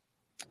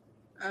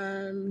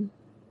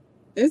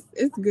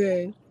 It's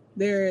good.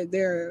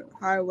 They're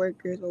hard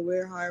workers, but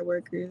we're hard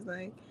workers.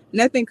 Like,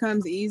 nothing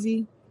comes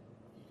easy.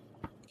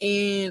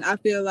 And I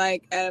feel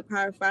like at a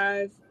Power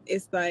 5,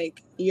 it's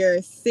like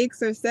you're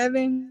 6 or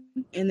 7,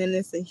 and then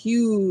it's a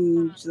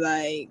huge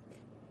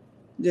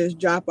just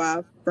drop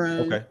off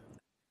from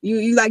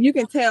you like you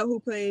can tell who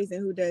plays and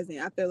who doesn't.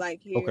 I feel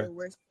like here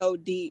we're so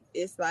deep.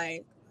 It's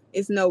like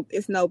it's no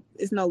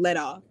let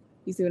off.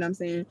 You see what I'm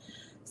saying?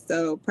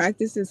 So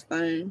practice is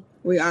fun.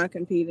 We are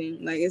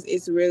competing. Like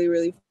it's really,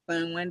 really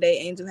fun. One day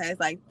Angel has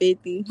like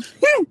 50.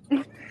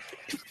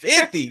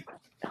 50.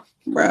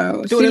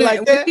 Bro, doing it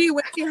like that?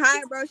 When she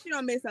high, bro, she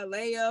don't miss a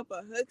layup,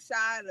 a hook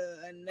shot,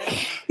 or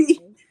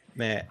nothing.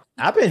 Man,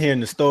 I've been hearing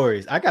the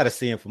stories. I got to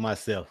see them for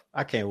myself.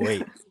 I can't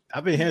wait.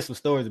 I've been hearing some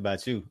stories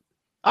about you.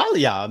 All of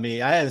y'all. I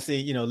hadn't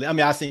seen,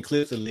 I've seen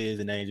clips of Liz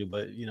and Angel,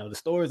 but, the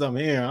stories I'm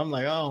hearing, I'm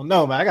like, oh,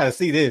 no, man, I got to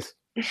see this.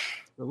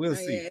 But we'll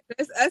see.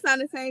 Yeah. Us on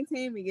the same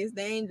team, it gets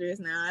dangerous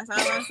now. That's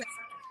all I'm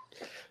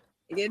saying.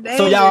 It gets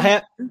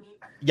dangerous. So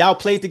y'all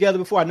played together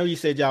before? I know you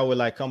said y'all were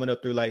like coming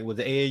up through was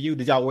the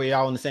AAU. Were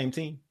y'all on the same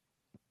team?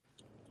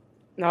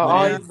 No,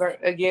 always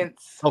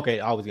against. Okay,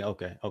 always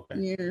okay.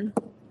 Yeah.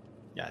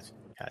 Gotcha.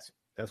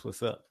 That's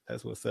what's up.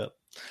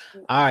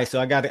 All right, so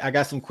I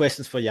got some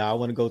questions for y'all. I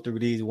want to go through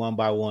these one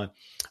by one.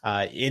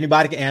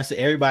 Anybody can answer.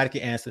 Everybody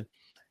can answer.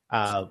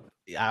 I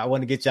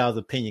want to get y'all's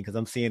opinion because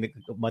I'm seeing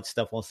much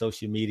stuff on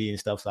social media and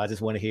stuff. So I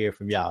just want to hear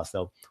from y'all.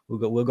 So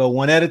we'll go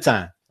one at a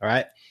time. All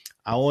right.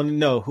 I want to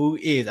know who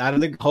is out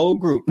of the whole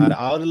group, out of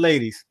all the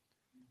ladies,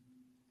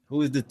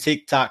 who is the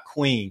TikTok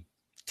queen?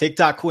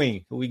 TikTok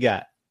queen. Who we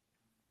got?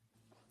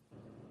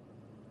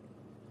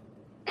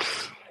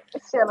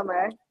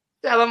 Shellamay.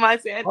 Shellamay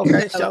said.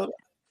 Okay,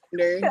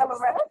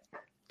 Shellamay.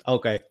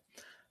 Okay.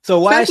 So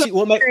why is she?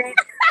 What make?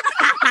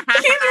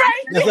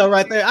 That's all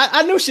right there.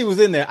 I knew she was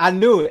in there. I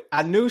knew it.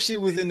 I knew she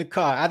was in the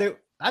car. I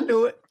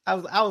knew it. I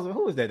was.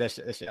 Who was that? That's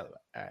Shellamay.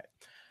 All right.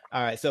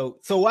 All right. So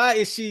why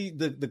is she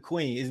the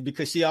queen? Is it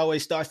because she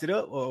always starts it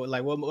up, or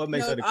like what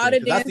makes her the all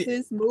queen? the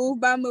dances, move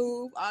by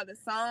move, all the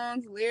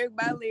songs, lyric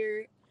by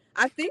lyric.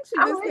 I think she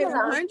just hit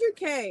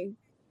 100K.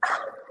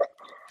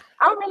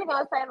 I'm really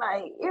gonna say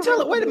like. Tell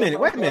her. Wait a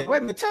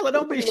minute. Tell her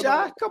don't be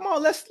shy. Come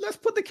on, let's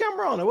put the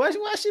camera on her. Why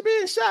is she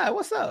being shy?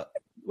 What's up?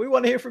 We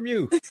want to hear from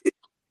you.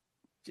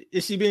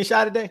 Is she being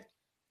shy today?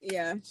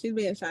 Yeah, she's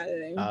being shy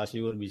today. Oh, she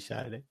wouldn't be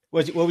shy today.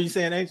 What were you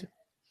saying, Angel?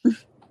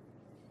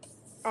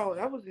 Oh,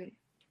 that was it.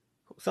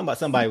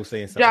 Somebody was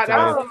saying something. Yeah,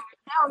 I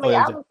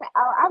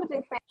was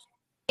just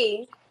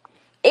saying,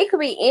 it could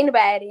be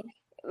anybody.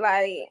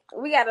 Like,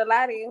 we got a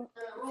lot of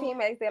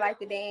teammates that like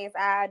to dance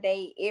all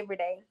day, every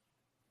day.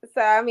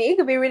 So, I mean, it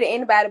could be really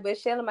anybody, but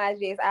Shellamite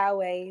just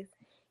always,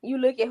 you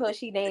look at her,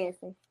 she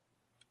dancing.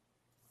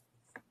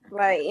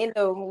 Like, in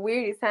the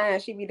weirdest time,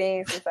 she be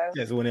dancing. So.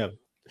 Yes, whenever.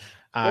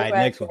 All right,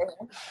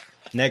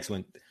 next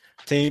one.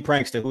 Team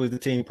Prankster. Who is the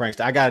Team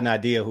Prankster? I got an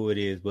idea who it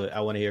is, but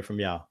I want to hear from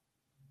y'all.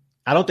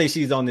 I don't think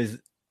she's on this.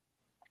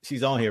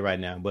 She's on here right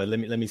now, but let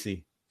me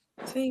see.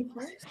 Team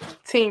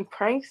Prankster. Team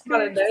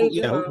Prankster.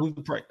 Yeah, who's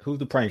the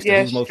Prankster?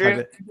 Yeah, who's most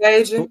Strip.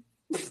 Deja.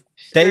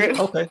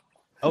 Deja? Okay.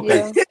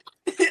 Yeah.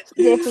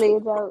 Definitely a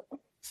joke.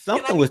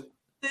 Something with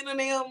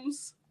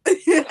synonyms.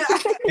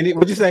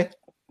 What'd you say?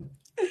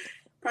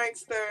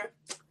 Prankster.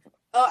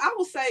 I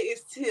would say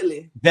it's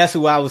Tilly. That's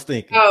who I was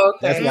thinking. Oh,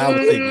 okay. That's what I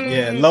was thinking.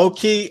 Yeah, low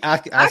key,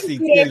 I see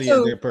Tilly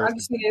as their person. I can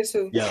see that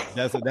too. Yeah,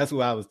 that's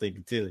who I was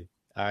thinking. Tilly.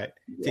 All right,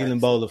 Tilly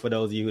Bowler. For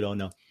those of you who don't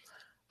know.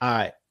 All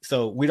right,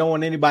 so we don't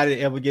want anybody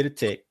to ever get a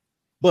tick,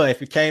 but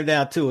if it came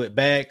down to it,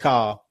 bad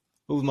call.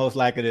 Who's most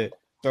likely to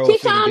throw a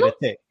fit and get a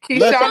tick?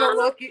 Keyshawn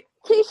Lucky.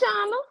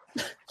 Keyshawn.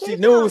 She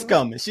knew it was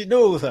coming. She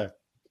knew it was her.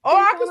 Oh,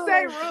 I can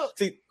say Rook.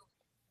 See,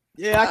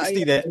 yeah, I can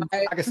see that.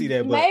 I can see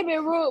that. But maybe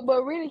Rook,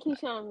 but really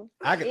Keyshawn.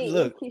 I can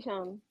look.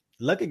 Keyshawn.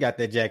 Lucky got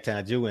that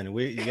Jacktown Jew in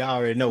it. Y'all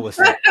already know what's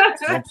up.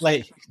 Don't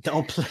play.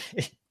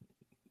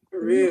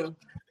 For real.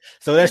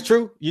 So that's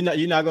true. You're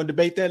not gonna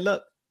debate that,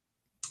 Luck?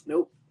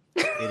 Nope.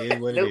 It is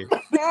what it is.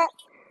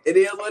 It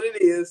is what it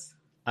is.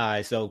 All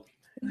right. So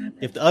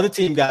if the other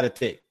team got a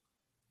tick,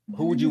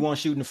 who would you want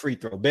shooting the free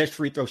throw? Best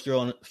free throw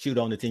shoot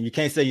on the team. You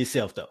can't say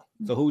yourself though.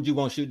 So who would you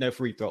want shooting that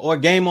free throw? Or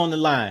game on the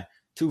line,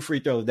 2 free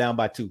throws down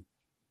by 2.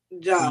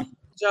 Ja.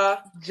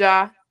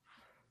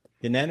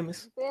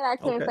 Unanimous? Then I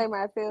couldn't say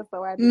myself,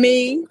 so I did.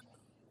 Me.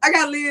 I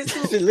got Liz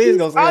too. Liz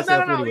gonna say Oh,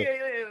 herself no. anyway.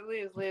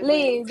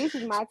 Liz. This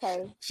is my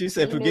turn. She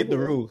said, forget the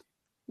rules.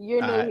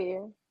 You're All new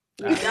here.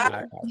 All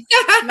right.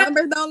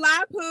 Numbers don't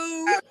lie,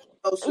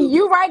 Pooh.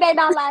 You right, they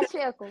don't like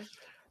Shekel.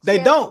 They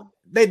don't,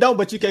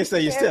 but you can't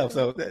say yourself.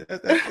 So that's all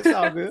good. That's okay,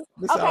 all good.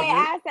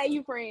 I say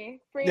you, friend.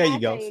 There you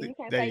go. You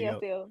can't there say you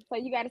yourself. go. So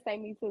you got to say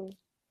me too.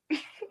 All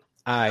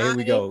right, here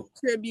we go.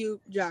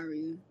 Tribute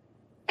Jari.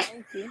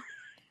 Thank you.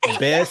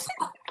 Best.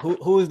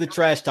 Who is the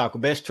trash talker?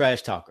 Best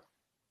trash talker.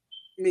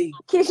 Me.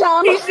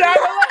 Keyshawn.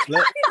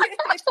 Look,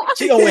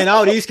 she gonna win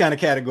all these kind of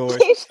categories.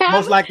 Keyshawn.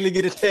 Most likely to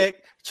get a tech,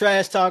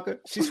 trash talker.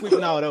 She's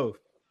sweeping all those.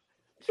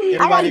 I gotta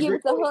Everybody give agree?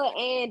 it to her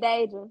and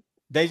Deja.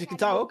 Deja can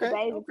talk. Okay.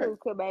 Deja Okay. too,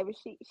 cause baby,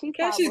 she Can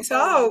talk she before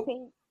talk?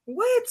 19.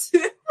 What?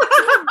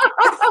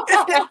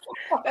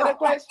 That's a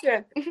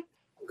question.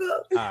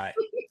 All right.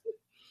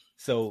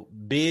 So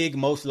big,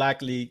 most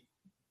likely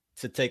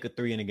to take a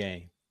 3 in the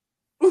game.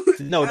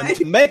 No,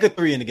 to make a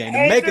 3 in the game.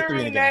 To make a 3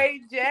 in the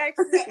game.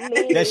 Jackson.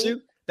 That's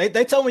you.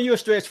 They told me you're a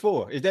stretch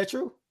 4. Is that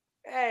true?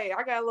 Hey,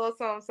 I got a little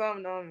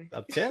something on me.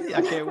 I'm telling you,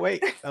 I can't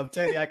wait. I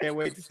can't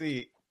wait to see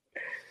it.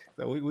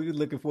 So we're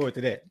looking forward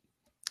to that.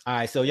 All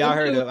right. So y'all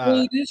heard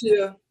of this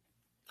year.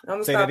 I'm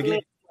gonna say stop that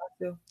again.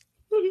 myself.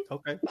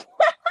 Okay.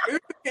 You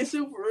can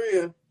shoot for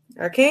real.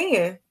 I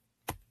can.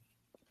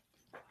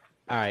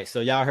 All right.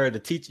 So y'all heard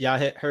y'all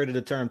heard of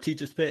the term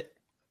teacher's pet?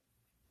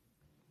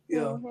 Yeah.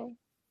 Mhm. All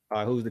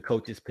right. Who's the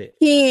coach's pet?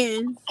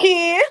 Ken.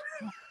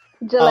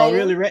 Oh,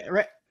 really?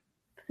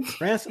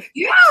 Ransom?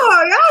 Y'all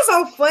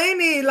so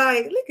funny.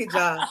 Like, look at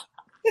y'all.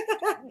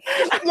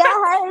 Y'all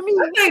heard me.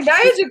 I think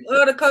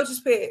Deja the coach's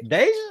pet.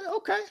 Deja?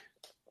 Okay.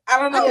 I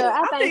don't know.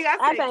 Yeah,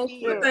 I think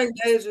strip. I think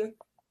Deja.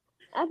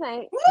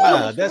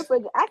 Wow,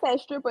 I say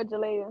stripper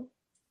Jalea.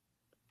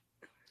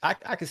 I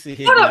can see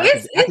here. Hold on, I it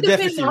can definitely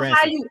depends see on how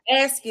Ransom. you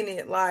asking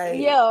it. Like,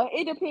 Yeah,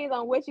 it depends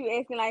on what you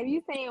asking. Like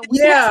you saying,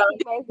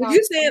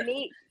 you saying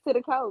neat to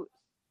the coach.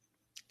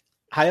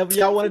 However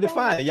y'all want to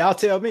define it, y'all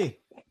tell me.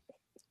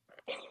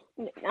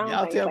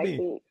 Y'all tell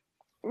me.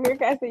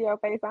 Rick, I see your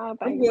face. I don't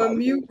think I'm going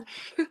mute.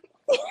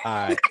 All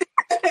right.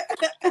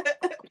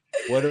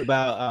 What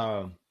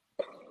about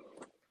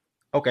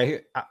okay,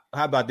 here.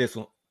 How about this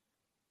one?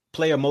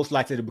 Player most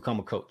likely to become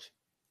a coach.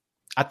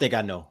 I think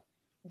I know.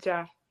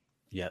 Ja.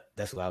 Yep,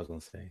 that's what I was gonna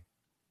say.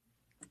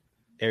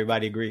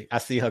 Everybody agree? I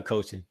see her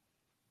coaching.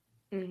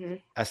 Mm-hmm.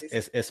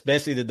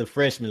 Especially the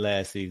freshman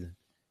last season.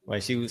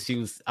 Right, she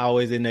was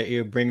always in their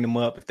ear, bringing them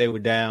up if they were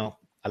down.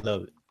 I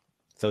love it.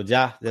 So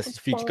Ja, that's the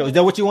future coach. Is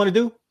that what you want to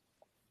do?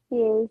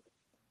 Yes.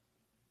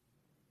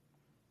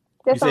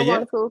 That's what I'm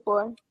going to school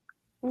for.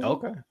 Mm-hmm.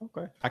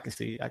 Okay. I can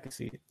see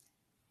it.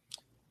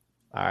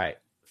 All right.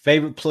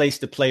 favorite place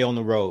to play on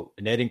the road,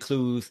 and that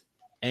includes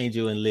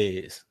Angel and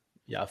Liz.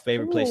 Y'all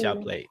favorite place y'all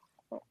played?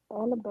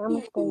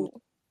 Alabama State.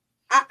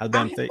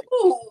 Alabama State.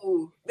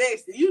 Ooh,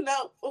 Dexter, you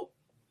know. Ooh,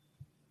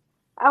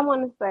 I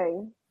want to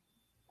say.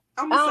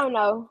 I'm I gonna don't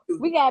know.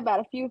 We got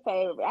about a few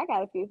favorites. I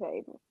got a few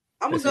favorites.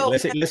 I'm gonna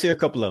Let's go. let's hear a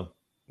couple of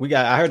them.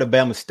 I heard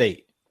Alabama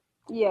State.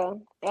 Yeah,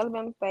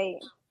 Alabama State.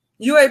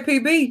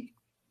 UAPB.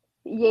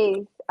 Yes,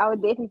 I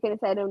would definitely finna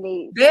say them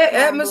needs. That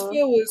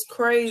atmosphere was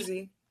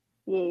crazy.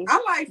 Yes.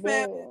 I like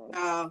They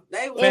FAMU.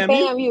 They was and FAMU?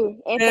 FAMU.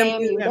 And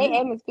FAMU. Their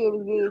atmosphere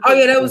was good. Oh too.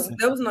 yeah,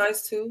 that was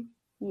nice too.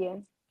 Yeah.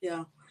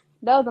 Yeah.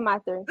 Those are my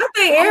three. I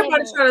think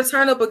everybody's trying to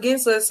turn up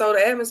against us, so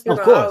the atmosphere.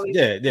 Of course,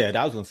 yeah.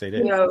 I was gonna say that.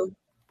 You know,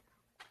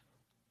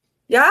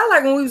 yeah, I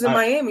like when we was in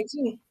Miami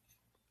too.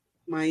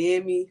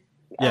 Miami.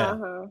 Yeah.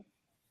 Uh-huh.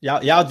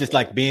 Y'all just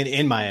like being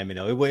in Miami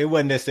though. It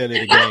wasn't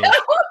necessarily the game.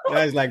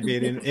 Y'all just like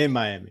being in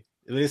Miami.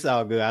 But it's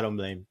all good. I don't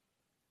blame you.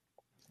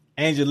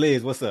 Angel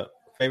Liz, what's up?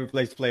 Favorite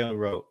place to play on the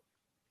road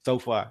so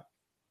far?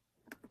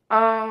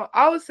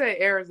 I would say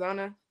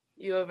Arizona,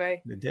 U of A.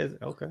 The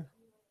desert. Okay.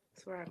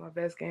 That's where I had my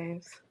best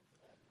games.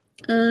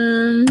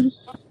 We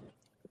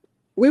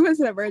went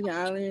to the Virgin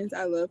Islands.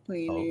 I love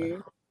playing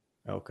there.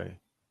 Okay.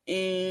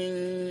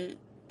 In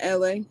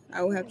LA,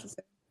 I would have to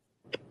say.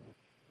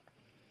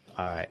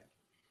 All right.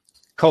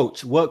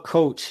 Coach,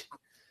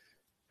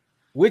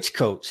 which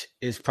coach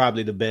is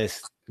probably the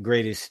best,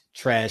 greatest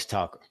trash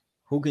talker?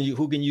 Who can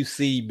you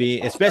see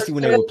being, especially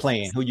when they were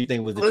playing, who you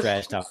think was the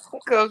trash talker?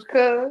 Coach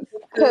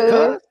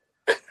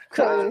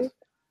Cuz.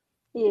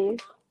 Yes.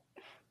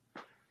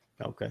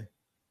 Okay.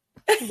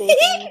 Definitely.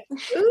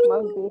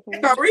 Most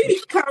definitely.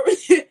 Kyrie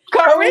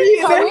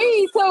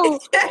too.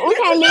 We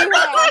can't leave her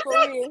out for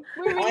real.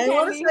 We really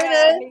can't leave her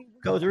out.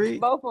 Coach Reed?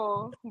 Both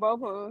of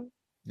them.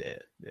 Yeah.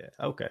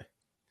 Okay.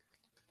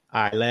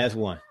 All right, last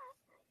one.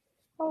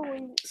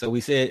 Oh, so we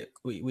said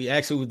we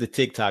actually was the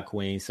TikTok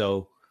queen.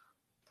 So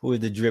who is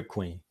the drip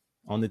queen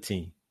on the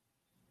team?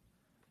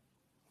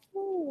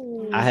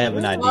 I have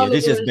an idea.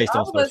 This is just based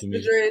on social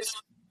media.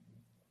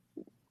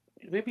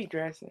 We be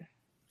dressing.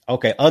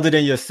 Okay, other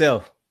than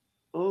yourself.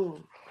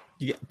 Ooh.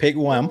 You pick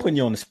one. I'm putting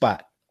you on the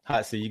spot.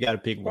 Hot, so you got to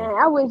pick one. Man,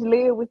 I wish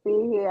Leah was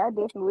sitting here. I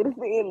definitely would have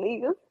said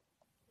Leah.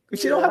 But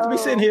she don't have to be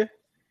sitting here.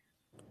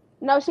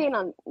 No,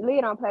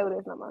 Leah don't play with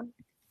us no more.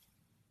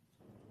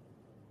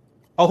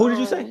 Oh, who did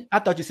you say? I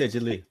thought you said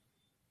Jalea.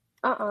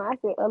 I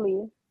said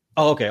Aaliyah.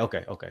 Oh, okay. I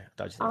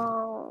thought you said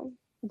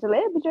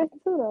Jalea be dressing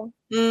too though.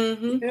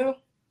 Mm-hmm. Yeah.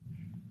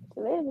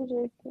 Jalea be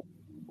dressing.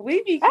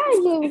 We be.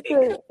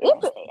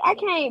 I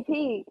can't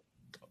pick.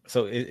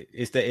 So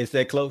it's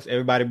that close?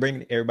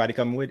 Everybody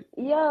coming with it?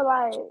 Yeah,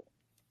 like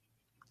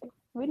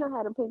we know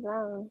how to pick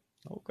around.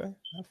 Okay,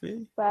 I feel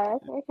you. But I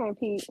can't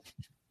pick.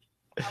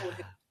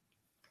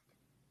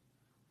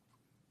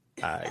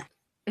 All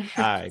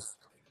right.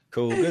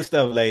 Cool. Good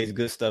stuff, ladies.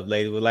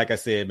 Well, like I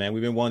said, man,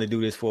 we've been wanting to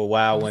do this for a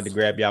while. I wanted to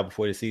grab y'all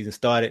before the season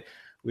started.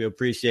 We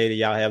appreciate it.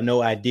 Y'all have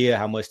no idea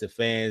how much the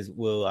fans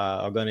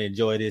are going to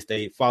enjoy this.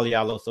 They follow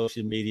y'all on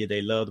social media.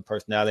 They love the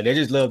personality. They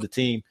just love the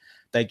team.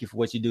 Thank you for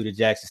what you do to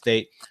Jackson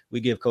State. We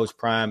give Coach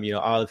Prime,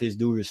 all of his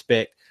due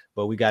respect,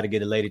 but we got to get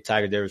the Lady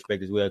Tigers their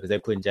respect as well because they're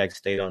putting Jackson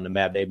State on the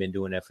map. They've been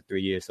doing that for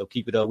 3 years. So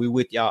keep it up. We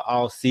with y'all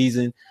all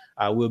season.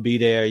 We'll be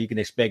there. You can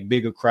expect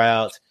bigger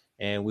crowds,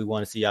 and we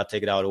want to see y'all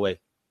take it all the way.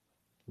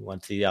 So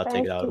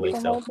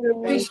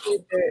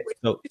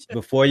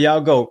before y'all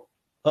go,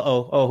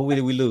 who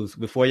did we lose?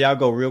 Before y'all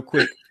go, real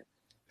quick,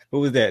 who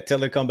was that? Tell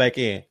her to come back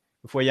in.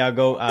 Before y'all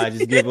go,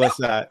 just give us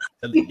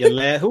your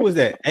last. Who was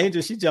that?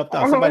 Angel. She jumped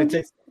off. Somebody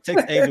text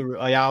Angel.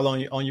 Are y'all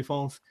on your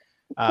phones?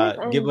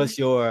 Give us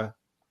your.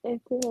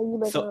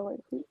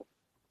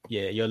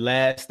 Your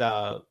last.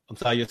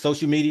 Your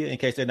social media in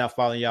case they're not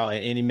following y'all,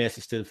 and any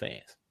message to the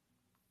fans.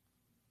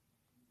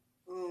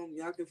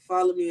 Y'all can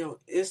follow me on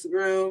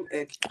Instagram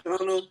at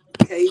Kishana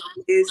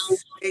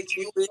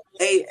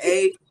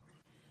KSHUAA.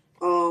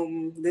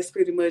 That's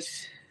pretty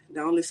much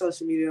the only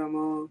social media I'm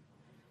on.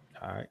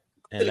 All right.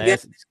 And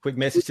last quick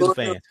message to the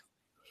fans.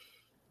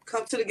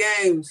 Come to the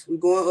games. We're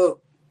going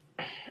up.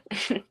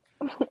 You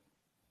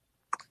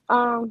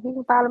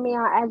can follow me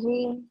on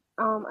IG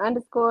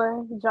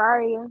 _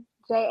 Jaria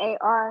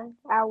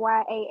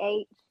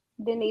JARIYAH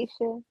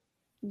Denisha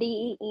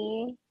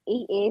DENESHAA.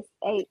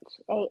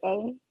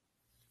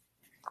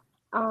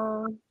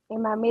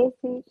 And my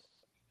message,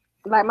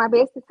 like my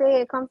bestie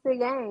said, come to the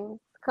games.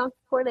 Come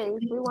support us.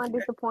 We won't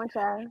disappoint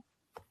y'all.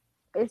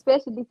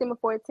 Especially December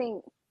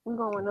 14th. We're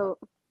going up.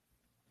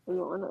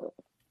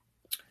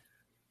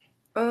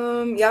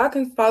 Y'all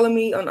can follow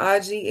me on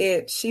IG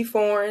at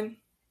SheForeign,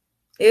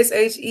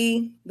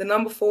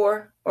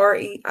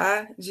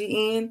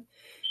 SHE4REIGN.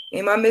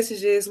 And my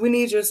message is we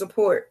need your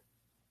support.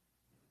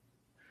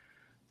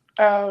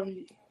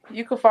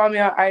 You can follow me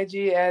on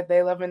IG at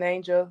They Love an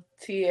Angel,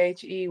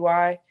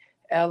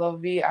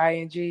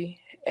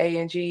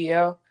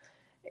 THEYLOVINGANGEL.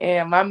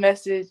 And my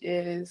message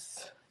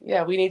is,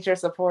 we need your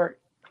support.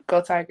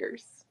 Go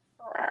Tigers.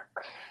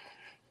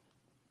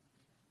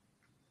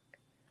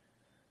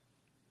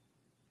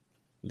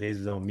 Liz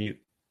is on mute.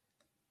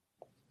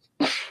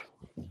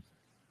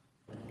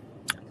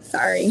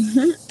 Sorry.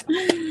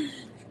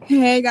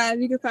 Hey guys,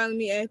 you can follow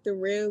me at The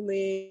Real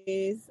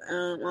Liz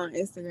on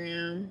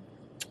Instagram.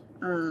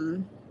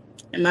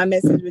 And my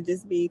message would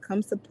just be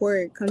come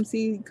support, come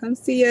see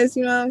us,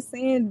 you know what I'm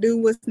saying? Do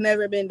what's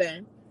never been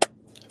done.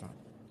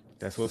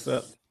 That's what's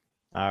up.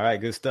 All right,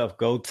 good stuff.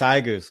 Go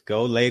Tigers.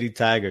 Go Lady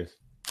Tigers.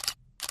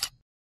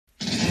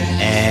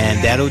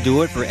 And that'll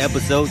do it for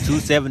episode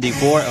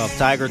 274 of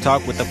Tiger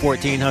Talk with the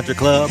 1400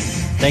 Club.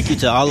 Thank you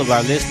to all of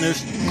our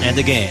listeners. And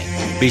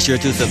again, be sure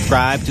to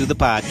subscribe to the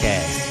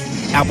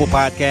podcast. Apple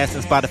Podcasts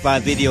and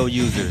Spotify video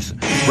users,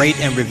 rate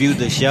and review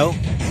the show.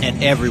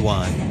 And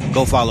everyone,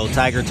 go follow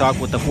Tiger Talk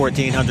with the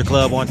 1400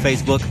 Club on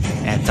Facebook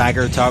and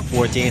Tiger Talk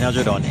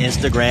 1400 on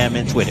Instagram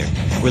and Twitter.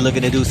 We're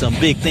looking to do some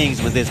big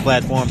things with this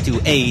platform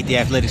to aid the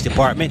athletics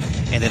department,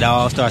 and it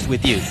all starts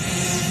with you.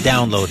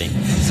 Downloading,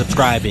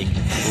 subscribing,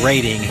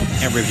 rating,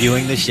 and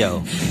reviewing the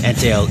show. And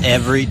tell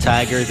every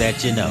Tiger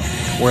that you know.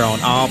 We're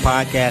on all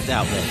podcast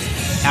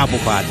outlets. Apple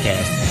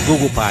Podcasts,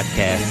 Google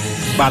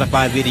Podcasts,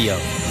 Spotify Video,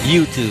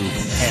 YouTube,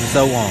 and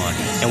so on.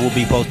 And we'll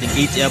be posting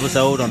each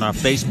episode on our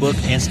Facebook,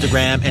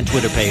 Instagram, and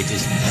Twitter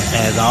pages.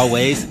 As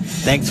always,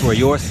 thanks for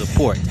your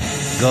support.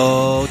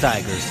 Go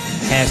Tigers.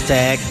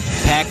 Hashtag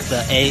Pack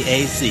the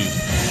AAC.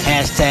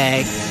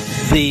 Hashtag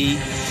The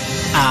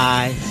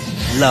I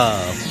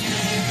Love